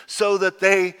attorneys so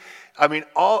that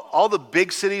all the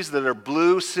big cities that are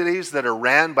blue cities that are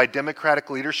ran by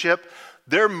Democratic leadership,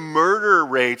 their murder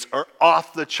rates are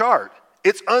off the chart.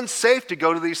 It's unsafe to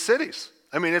go to these cities.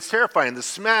 I mean, it's terrifying. The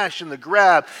smash and the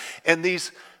grab, and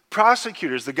these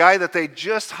prosecutors, the guy that they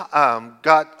just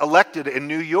got elected in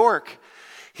New York,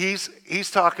 he's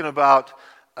talking about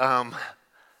the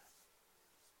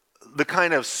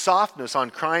kind of softness on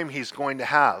crime he's going to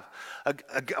have. A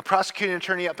prosecuting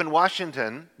attorney up in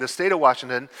Washington, the state of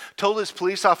Washington, told his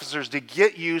police officers to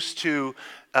get used to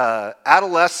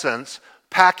adolescents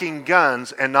packing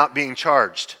guns and not being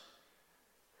charged.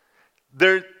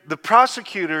 The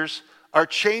prosecutors are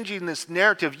changing this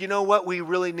narrative. You know what we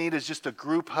really need is just a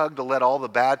group hug to let all the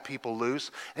bad people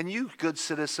loose. And you good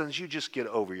citizens, you just get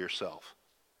over yourself.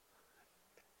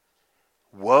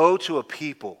 Woe to a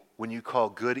people when you call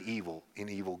good evil and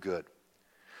evil good.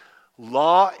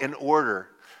 Law and order.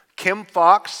 Kim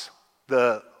Fox,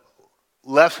 the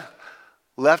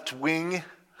left-wing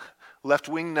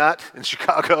nut in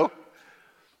Chicago,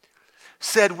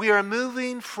 said we are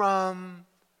moving from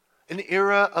an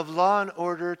era of law and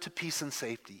order to peace and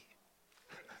safety.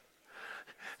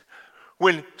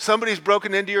 When somebody's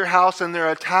broken into your house and they're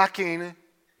attacking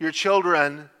your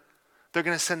children, they're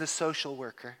going to send a social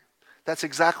worker. That's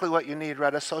exactly what you need,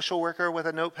 right? A social worker with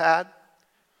a notepad.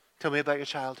 Tell me about your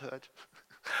childhood.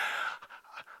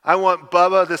 I want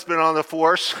Bubba that's been on the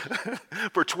force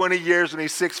for 20 years and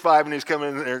he's 6'5" and he's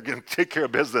coming in there going to take care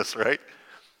of business, right?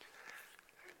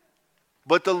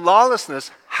 But the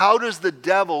lawlessness, how does the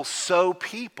devil sow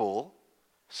people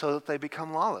so that they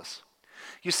become lawless?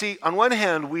 You see, on one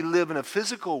hand, we live in a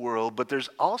physical world, but there's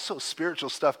also spiritual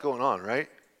stuff going on, right?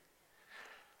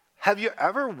 Have you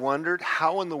ever wondered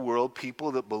how in the world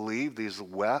people that believe these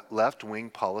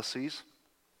left-wing policies,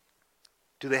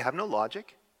 do they have no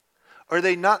logic? Are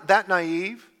they not that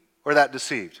naive or that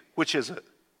deceived? Which is it?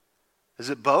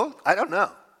 Is it both? I don't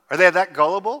know. Are they that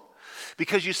gullible?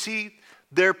 Because you see,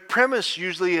 their premise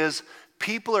usually is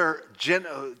people are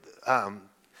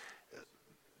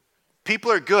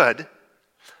people are good,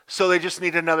 so they just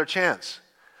need another chance.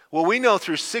 Well, we know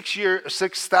through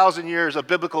 6,000 years of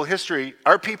biblical history,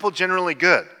 are people generally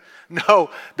good? No,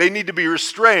 they need to be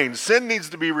restrained. Sin needs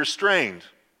to be restrained.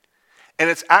 And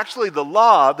it's actually the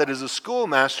law that is a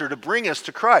schoolmaster to bring us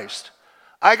to Christ.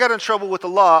 I got in trouble with the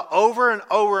law over and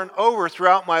over and over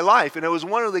throughout my life, and it was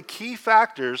one of the key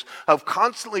factors of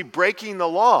constantly breaking the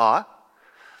law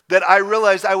that I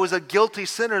realized I was a guilty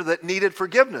sinner that needed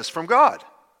forgiveness from God.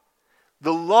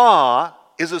 The law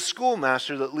is a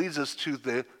schoolmaster that leads us to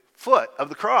the foot of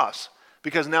the cross,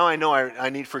 because now I know I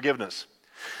need forgiveness.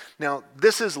 Now,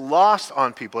 this is lost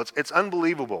on people. It's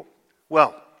unbelievable.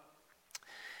 Well,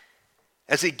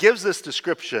 as he gives this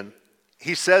description,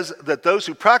 he says that those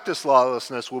who practice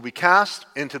lawlessness will be cast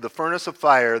into the furnace of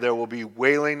fire. There will be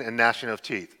wailing and gnashing of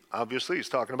teeth. Obviously, he's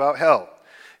talking about hell.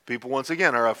 People, once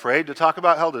again, are afraid to talk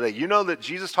about hell today. You know that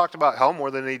Jesus talked about hell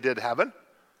more than he did heaven?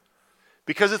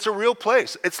 Because it's a real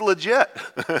place. It's legit.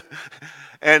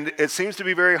 And it seems to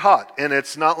be very hot. And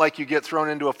it's not like you get thrown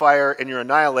into a fire and you're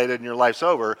annihilated and your life's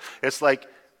over. It's like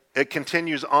it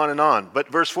continues on and on.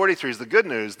 But verse 43 is the good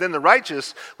news. Then the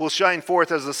righteous will shine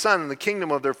forth as the sun in the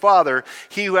kingdom of their Father.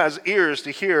 He who has ears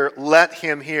to hear, let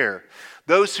him hear.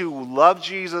 Those who love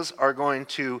Jesus are going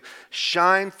to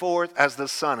shine forth as the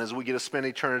sun as we get to spend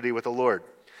eternity with the Lord.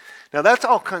 Now that's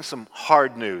all kinds of some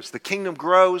hard news. The kingdom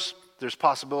grows. There's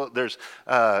possibility. There's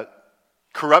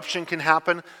corruption can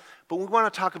happen. But we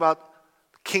want to talk about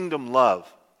kingdom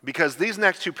love, because these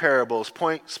next two parables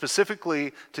point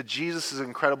specifically to Jesus'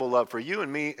 incredible love for you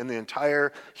and me and the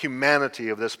entire humanity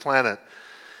of this planet.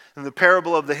 In the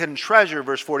parable of the hidden treasure,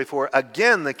 verse 44,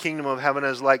 again the kingdom of heaven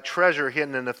is like treasure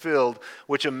hidden in a field,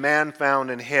 which a man found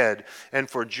and hid. And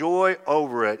for joy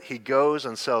over it, he goes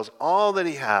and sells all that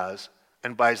he has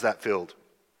and buys that field.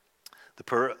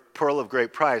 The pearl of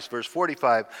great price, verse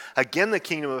 45, again the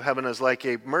kingdom of heaven is like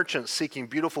a merchant seeking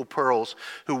beautiful pearls,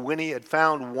 who when he had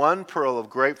found one pearl of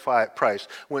great price,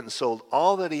 went and sold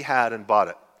all that he had and bought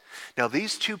it. Now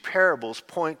these two parables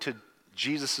point to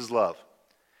Jesus' love.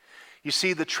 You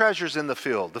see, the treasure's in the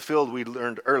field. The field we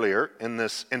learned earlier in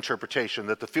this interpretation,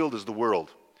 that the field is the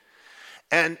world.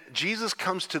 And Jesus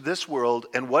comes to this world,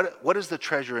 and what is the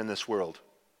treasure in this world?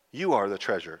 You are the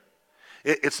treasure.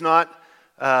 It's not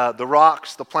the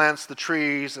rocks, the plants, the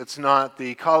trees. It's not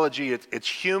the ecology. It's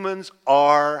humans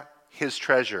are his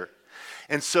treasure.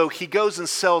 And so he goes and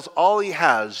sells all he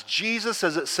has. Jesus,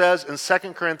 as it says in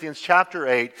 2 Corinthians chapter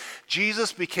 8,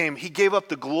 he gave up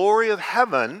the glory of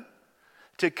heaven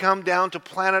to come down to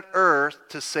planet Earth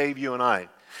to save you and I.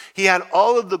 He had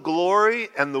all of the glory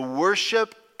and the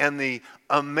worship and the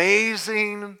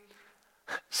amazing,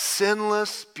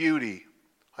 sinless beauty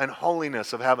and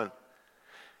holiness of heaven.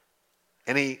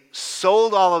 And he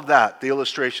sold all of that. The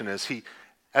illustration is,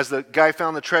 as the guy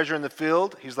found the treasure in the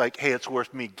field, he's like, hey, it's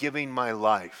worth me giving my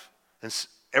life and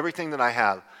everything that I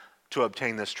have to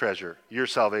obtain this treasure, your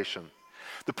salvation.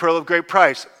 The pearl of great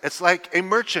price, it's like a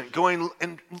merchant going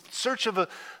in search of a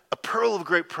pearl of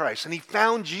great price, and he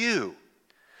found you.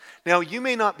 Now, you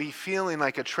may not be feeling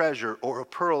like a treasure or a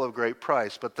pearl of great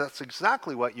price, but that's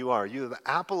exactly what you are. You're the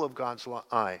apple of God's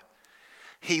eye.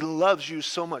 He loves you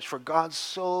so much, for God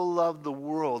so loved the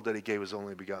world that he gave his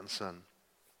only begotten Son.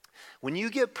 When you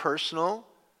get personal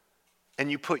and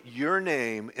you put your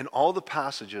name in all the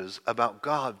passages about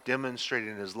God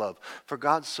demonstrating his love, for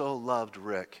God so loved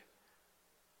Rick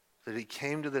that he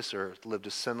came to this earth, lived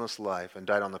a sinless life, and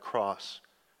died on the cross,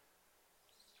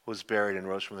 was buried and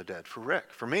rose from the dead. For Rick,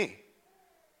 for me.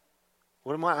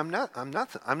 What am I? I'm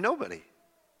nothing. I'm nobody.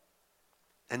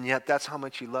 And yet that's how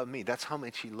much he loved me. That's how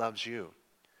much he loves you.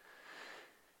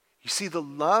 You see, the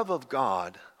love of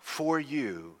God for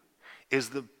you is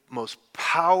the most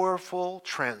powerful,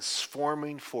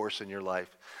 transforming force in your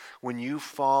life when you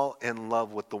fall in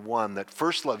love with the one that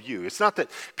first loved you. It's not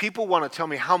that people want to tell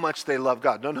me how much they love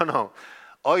God. No.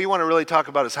 All you want to really talk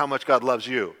about is how much God loves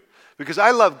you. Because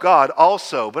I love God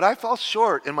also, but I fall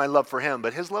short in my love for him.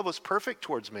 But his love was perfect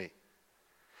towards me.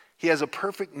 He has a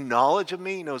perfect knowledge of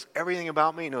me. He knows everything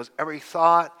about me. He knows every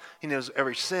thought. He knows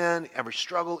every sin, every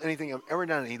struggle, anything I've ever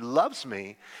done. And he loves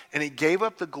me, and he gave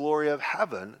up the glory of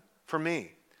heaven for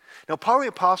me. Now, Paul the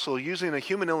Apostle, using a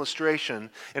human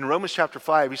illustration in Romans chapter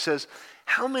 5, he says,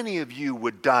 how many of you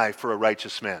would die for a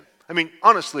righteous man? I mean,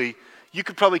 honestly, you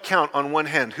could probably count on one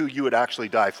hand who you would actually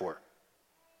die for.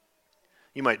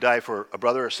 You might die for a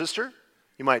brother or sister.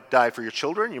 You might die for your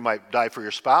children. You might die for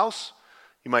your spouse.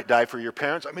 You might die for your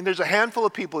parents. I mean, there's a handful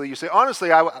of people that you say,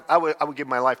 honestly, I would give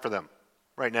my life for them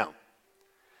right now.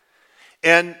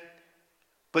 And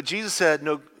But Jesus said,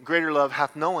 no greater love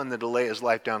hath no one than to lay his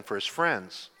life down for his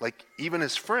friends. Like even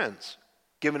his friends,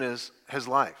 giving his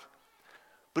life.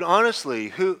 But honestly,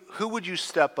 who would you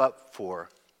step up for?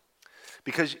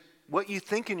 Because what you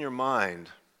think in your mind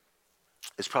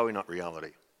is probably not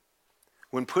reality.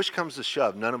 When push comes to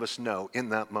shove, none of us know in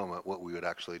that moment what we would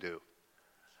actually do.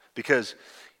 Because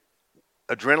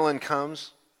adrenaline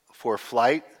comes for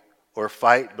flight or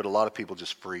fight, but a lot of people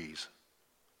just freeze.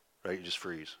 Right? You just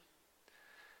freeze.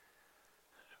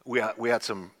 We had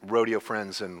some rodeo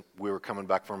friends, and they were coming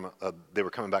back from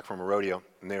a rodeo,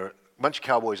 and they were a bunch of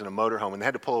cowboys in a motorhome, and they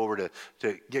had to pull over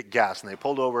to get gas, and they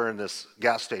pulled over in this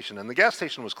gas station, and the gas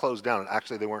station was closed down, and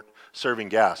actually they weren't serving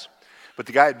gas. But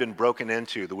the guy had been broken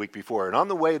into the week before, and on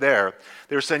the way there,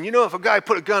 they were saying, if a guy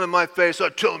put a gun in my face,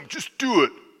 I'd tell him, just do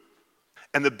it.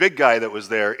 And the big guy that was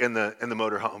there in the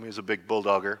motorhome, he was a big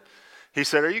bulldogger, he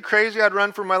said, are you crazy? I'd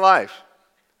run for my life.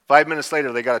 5 minutes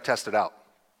later, they got to test it out.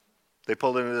 They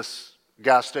pulled into this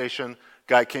gas station.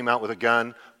 Guy came out with a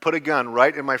gun, put a gun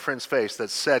right in my friend's face that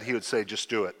said he would say, just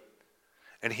do it.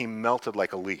 And he melted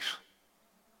like a leaf.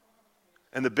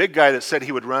 And the big guy that said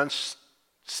he would run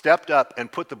stepped up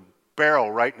and put the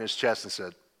barrel right in his chest and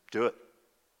said, do it.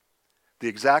 The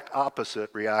exact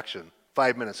opposite reaction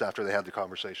 5 minutes after they had the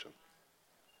conversation.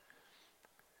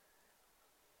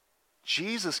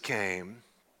 Jesus came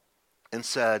and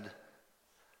said,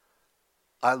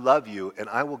 I love you, and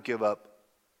I will give up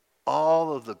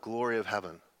all of the glory of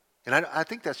heaven. And I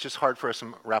think that's just hard for us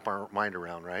to wrap our mind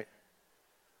around, right?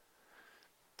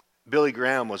 Billy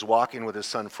Graham was walking with his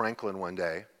son Franklin one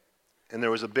day, and there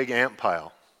was a big ant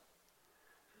pile.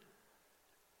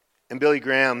 And Billy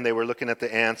Graham, they were looking at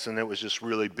the ants, and it was just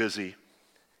really busy.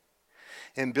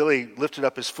 And Billy lifted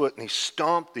up his foot, and he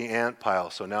stomped the ant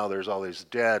pile. So now there's all these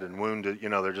dead and wounded,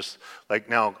 they're just like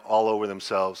now all over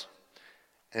themselves.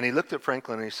 And he looked at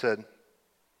Franklin and he said,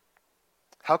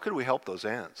 how could we help those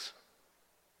ants?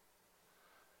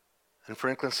 And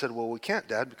Franklin said, well, we can't,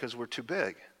 Dad, because we're too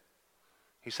big.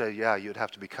 He said, yeah, you'd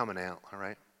have to become an ant, all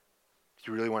right? If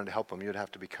you really wanted to help them, you'd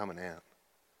have to become an ant.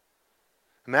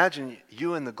 Imagine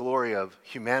you in the glory of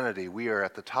humanity. We are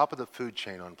at the top of the food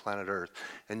chain on planet Earth,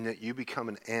 and that you become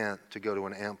an ant to go to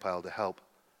an ant pile to help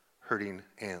hurting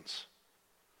ants.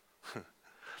 I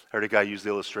heard a guy use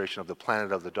the illustration of the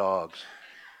planet of the dogs.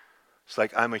 It's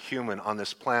like I'm a human on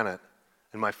this planet,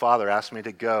 and my father asked me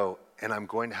to go, and I'm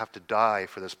going to have to die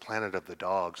for this planet of the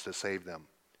dogs to save them.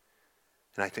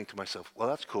 And I think to myself, well,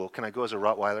 that's cool. Can I go as a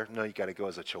Rottweiler? No, you got to go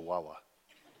as a Chihuahua.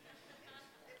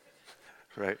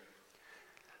 Right?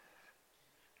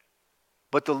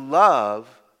 But the love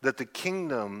that the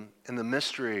kingdom and the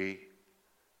mystery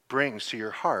brings to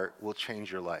your heart will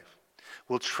change your life,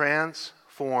 will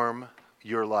transform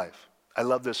your life. I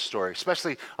love this story,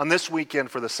 especially on this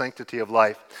weekend for the Sanctity of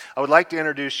Life. I would like to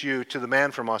introduce you to the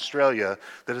man from Australia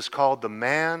that is called the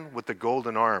Man with the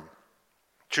Golden Arm.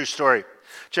 True story.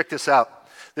 Check this out.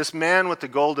 This man with the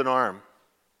golden arm.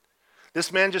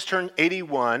 This man just turned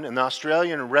 81, and the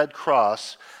Australian Red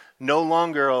Cross no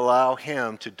longer allow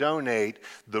him to donate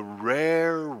the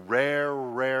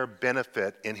rare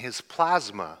benefit in his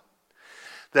plasma.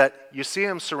 That you see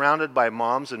him surrounded by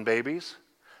moms and babies.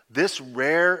 This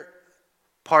rare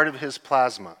part of his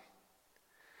plasma,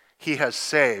 he has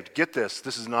saved, get this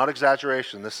is not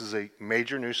exaggeration, this is a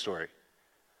major news story.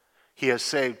 He has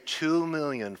saved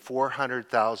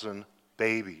 2,400,000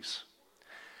 babies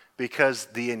because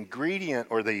the ingredient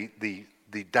or the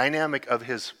dynamic of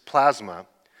his plasma,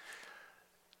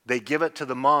 they give it to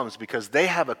the moms because they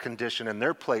have a condition in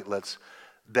their platelets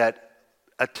that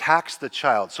attacks the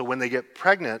child. So when they get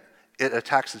pregnant, it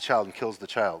attacks the child and kills the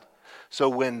child. So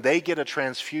when they get a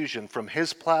transfusion from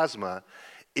his plasma,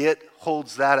 it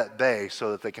holds that at bay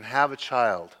so that they can have a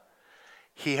child.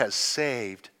 He has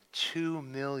saved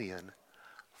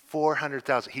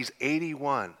 2,400,000. He's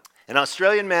 81. An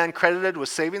Australian man credited with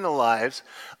saving the lives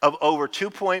of over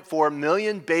 2.4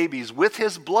 million babies with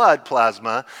his blood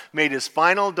plasma made his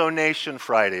final donation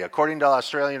Friday. According to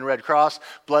Australian Red Cross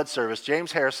Blood Service,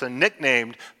 James Harrison,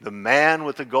 nicknamed the Man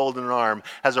with the Golden Arm,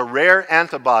 has a rare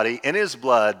antibody in his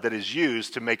blood that is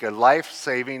used to make a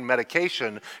life-saving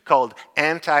medication called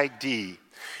Anti-D,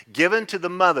 given to the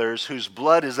mothers whose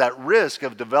blood is at risk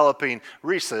of developing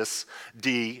rhesus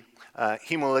D,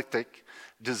 hemolytic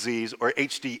disease, or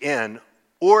HDN,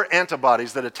 or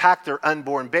antibodies that attack their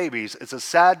unborn babies. It's a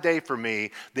sad day for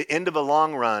me, the end of a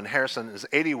long run. Harrison is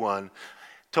 81,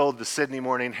 told the Sydney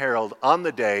Morning Herald on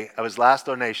the day of his last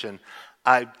donation,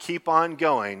 I'd keep on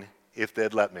going if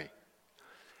they'd let me.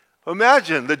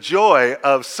 Imagine the joy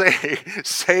of saving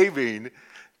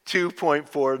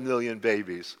 2.4 million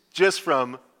babies just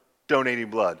from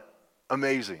donating blood.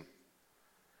 Amazing.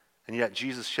 And yet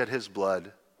Jesus shed his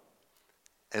blood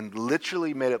and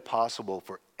literally made it possible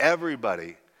for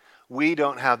everybody. We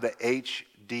don't have the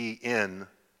HDN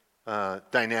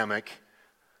dynamic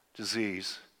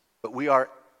disease, but we are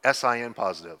SIN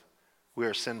positive. We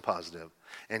are sin positive.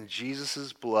 And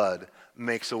Jesus' blood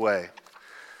makes a way.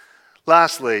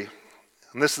 Lastly,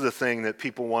 and this is the thing that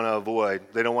people want to avoid.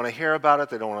 They don't want to hear about it.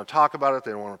 They don't want to talk about it.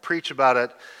 They don't want to preach about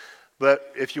it.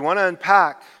 But if you want to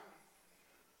unpack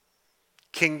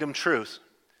kingdom truth,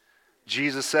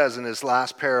 Jesus says in his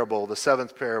last parable, the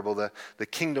seventh parable, the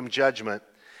kingdom judgment,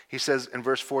 he says in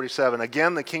verse 47,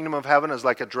 again, the kingdom of heaven is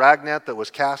like a dragnet that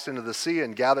was cast into the sea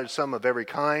and gathered some of every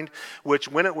kind, which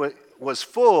when it was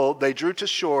full, they drew to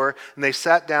shore, and they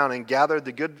sat down and gathered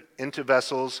the good into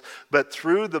vessels, but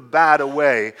threw the bad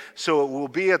away. So it will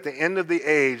be at the end of the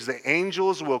age, the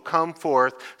angels will come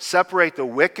forth, separate the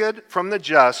wicked from the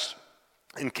just,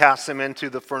 and cast them into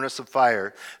the furnace of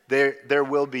fire. There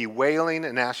will be wailing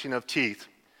and gnashing of teeth.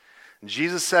 And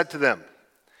Jesus said to them,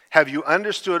 have you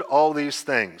understood all these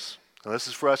things? Now, this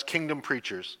is for us kingdom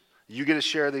preachers. You get to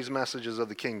share these messages of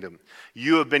the kingdom.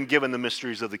 You have been given the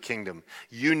mysteries of the kingdom.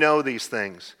 You know these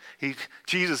things.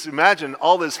 Jesus, imagine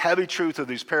all this heavy truth of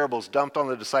these parables dumped on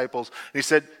the disciples. And he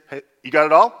said, hey, you got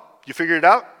it all? You figured it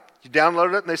out? You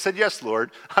downloaded it? And they said, yes,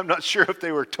 Lord. I'm not sure if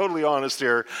they were totally honest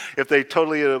here, if they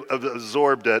totally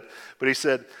absorbed it. But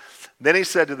then he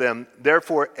said to them,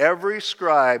 therefore every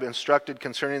scribe instructed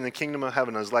concerning the kingdom of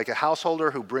heaven is like a householder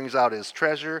who brings out his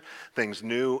treasure, things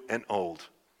new and old.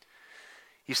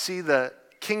 You see, the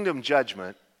kingdom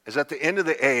judgment is at the end of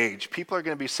the age, people are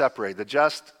going to be separated, the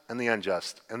just and the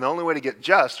unjust. And the only way to get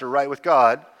just or right with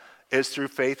God is through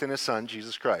faith in his son,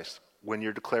 Jesus Christ, when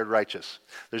you're declared righteous.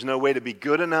 There's no way to be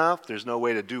good enough. There's no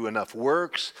way to do enough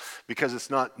works because it's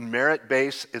not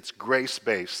merit-based, it's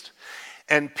grace-based.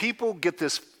 And people get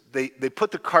this, they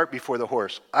put the cart before the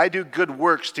horse. I do good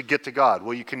works to get to God.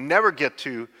 Well, you can never get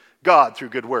to God through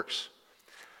good works.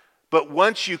 But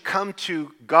once you come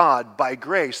to God by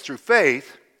grace through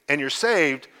faith and you're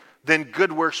saved, then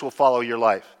good works will follow your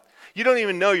life. You don't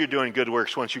even know you're doing good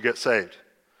works once you get saved.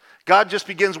 God just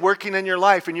begins working in your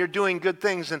life and you're doing good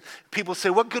things. And people say,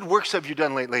 what good works have you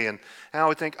done lately? And I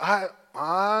would think, I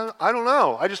don't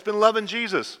know. I've just been loving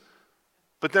Jesus.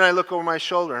 But then I look over my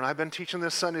shoulder and I've been teaching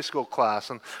this Sunday school class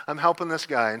and I'm helping this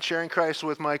guy and sharing Christ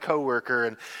with my coworker.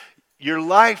 And your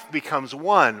life becomes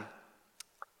one.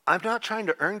 I'm not trying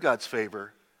to earn God's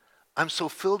favor. I'm so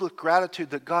filled with gratitude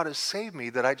that God has saved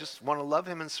me that I just want to love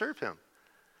him and serve him.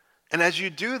 And as you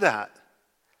do that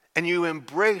and you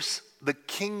embrace the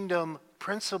kingdom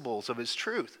principles of his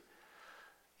truth,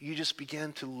 you just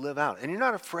begin to live out. And you're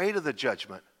not afraid of the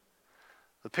judgment.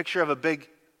 The picture of a big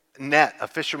net, a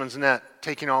fisherman's net,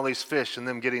 taking all these fish and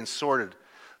them getting sorted.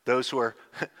 Those who are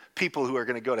people who are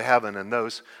going to go to heaven and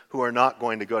those who are not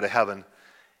going to go to heaven.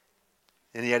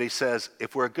 And yet he says,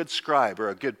 if we're a good scribe or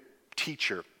a good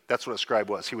teacher, that's what a scribe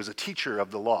was. He was a teacher of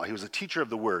the law. He was a teacher of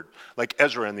the word, like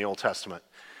Ezra in the Old Testament.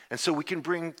 And so we can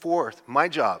bring forth, my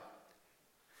job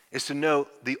is to know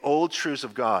the old truths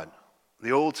of God,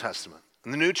 the Old Testament,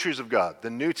 and the new truths of God, the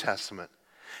New Testament,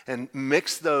 and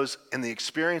mix those in the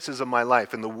experiences of my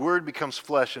life. And the word becomes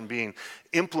flesh and being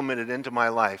implemented into my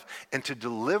life. And to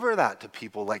deliver that to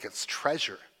people like it's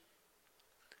treasure.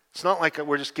 It's not like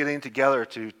we're just getting together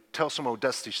to tell some old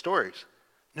dusty stories.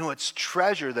 No, it's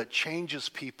treasure that changes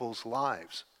people's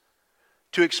lives.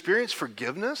 To experience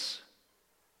forgiveness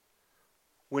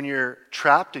when you're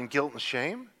trapped in guilt and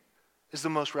shame is the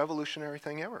most revolutionary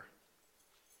thing ever.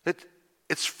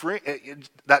 It's free.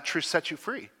 That truth sets you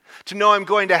free. To know I'm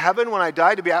going to heaven when I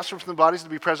die, to be absent from the bodies, to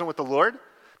be present with the Lord.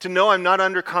 To know I'm not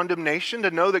under condemnation, to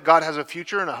know that God has a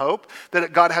future and a hope,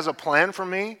 that God has a plan for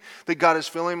me, that God is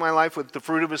filling my life with the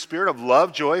fruit of his spirit of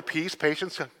love, joy, peace,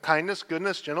 patience, kindness,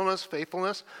 goodness, gentleness,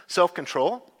 faithfulness,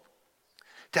 self-control.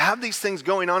 To have these things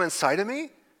going on inside of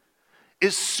me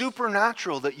is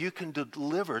supernatural that you can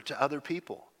deliver to other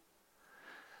people.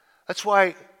 That's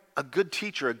why a good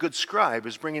teacher, a good scribe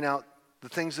is bringing out the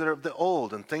things that are of the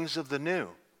old and things of the new.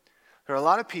 There are a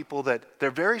lot of people that they're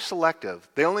very selective.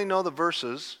 They only know the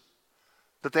verses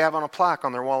that they have on a plaque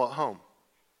on their wall at home.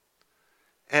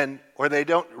 Or they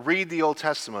don't read the Old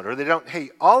Testament, or they don't,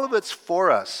 hey, all of it's for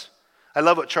us. I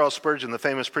love what Charles Spurgeon, the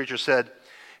famous preacher, said.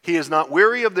 He is not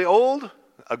weary of the old,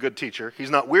 a good teacher. He's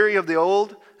not weary of the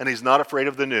old, and he's not afraid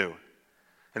of the new.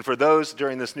 And for those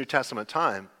during this New Testament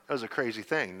time, that was a crazy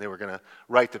thing. They were going to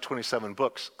write the 27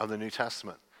 books of the New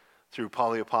Testament through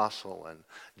Paul the Apostle and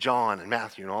John and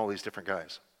Matthew and all these different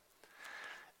guys.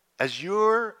 As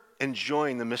you're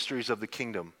enjoying the mysteries of the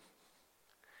kingdom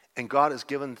and God has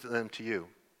given them to you,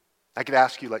 I could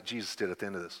ask you like Jesus did at the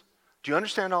end of this. Do you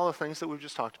understand all the things that we've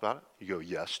just talked about? You go,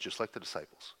 yes, just like the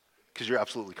disciples, because you're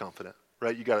absolutely confident,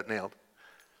 right? You got it nailed.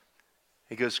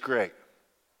 He goes, great.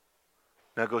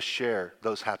 Now go share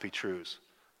those happy truths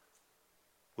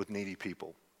with needy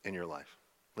people in your life.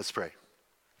 Let's pray.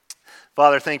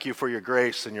 Father, thank you for your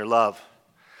grace and your love.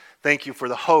 Thank you for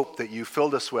the hope that you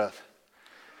filled us with.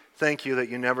 Thank you that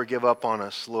you never give up on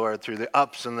us, Lord, through the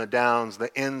ups and the downs,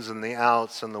 the ins and the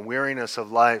outs, and the weariness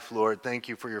of life, Lord. Thank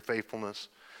you for your faithfulness.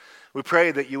 We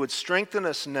pray that you would strengthen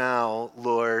us now,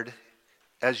 Lord,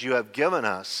 as you have given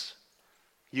us.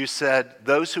 You said,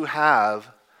 those who have,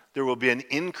 there will be an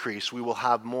increase. We will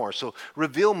have more. So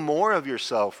reveal more of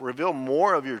yourself. Reveal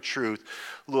more of your truth,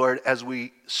 Lord, as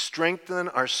we strengthen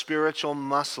our spiritual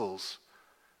muscles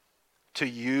to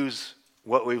use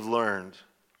what we've learned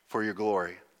for your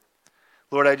glory.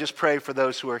 Lord, I just pray for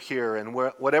those who are here and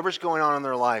whatever's going on in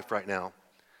their life right now.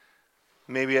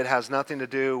 Maybe it has nothing to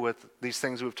do with these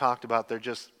things we've talked about. They're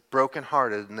just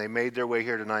brokenhearted and they made their way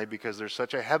here tonight because there's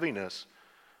such a heaviness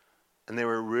and they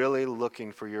were really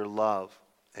looking for your love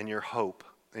and your hope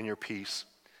and your peace.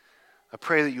 I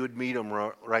pray that you would meet them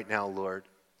right now, Lord,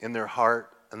 in their heart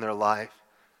and their life.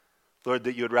 Lord,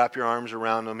 that you would wrap your arms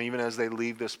around them even as they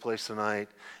leave this place tonight,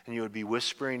 and you would be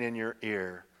whispering in your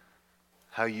ear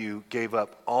how you gave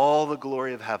up all the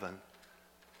glory of heaven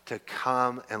to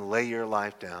come and lay your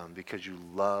life down because you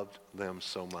loved them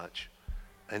so much.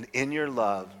 And in your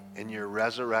love, in your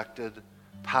resurrected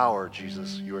power,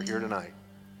 Jesus, you are here tonight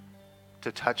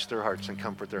to touch their hearts and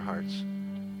comfort their hearts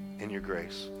in your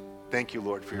grace. Thank you,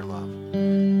 Lord, for your love.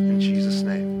 In Jesus'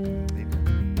 name,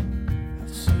 amen.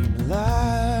 I've seen the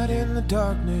light in the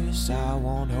darkness. I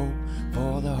want hope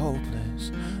for the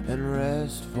hopeless and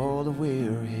rest for the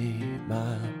weary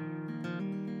mind.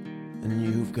 And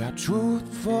you've got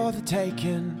truth for the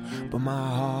taking, but my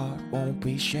heart won't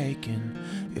be shaken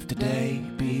if today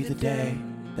be the day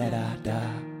that I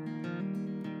die.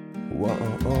 Whoa,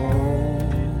 whoa,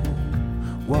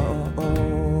 whoa.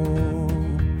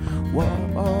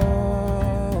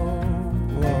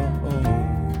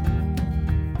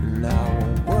 And I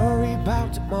won't worry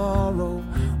about tomorrow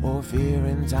or fear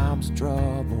in times of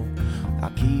trouble. I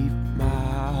keep my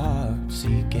heart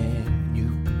seeking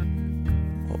you.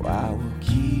 Oh, I will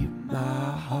keep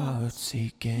my heart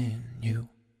seeking you.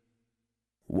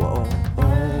 Whoa,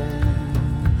 whoa,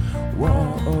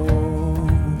 whoa.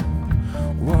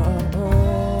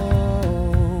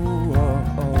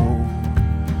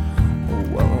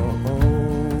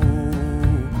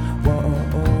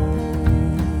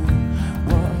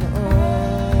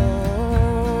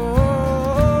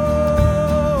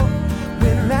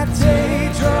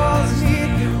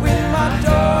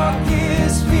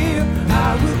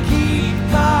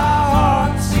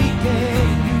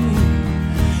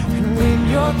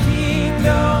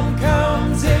 Kingdom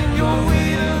comes and your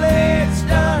will is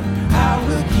done. I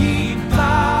will keep my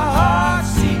heart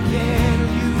seeking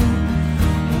you.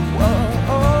 Whoa,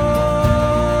 whoa,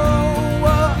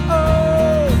 whoa,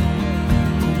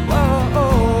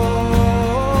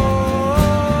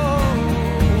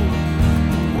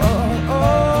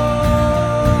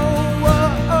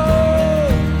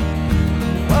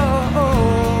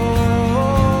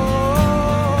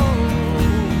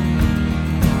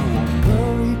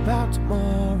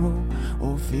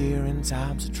 whoa, fear in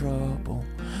times of trouble.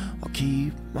 I'll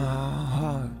keep my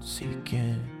heart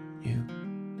seeking you.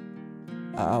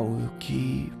 I will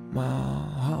keep my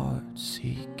heart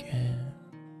seeking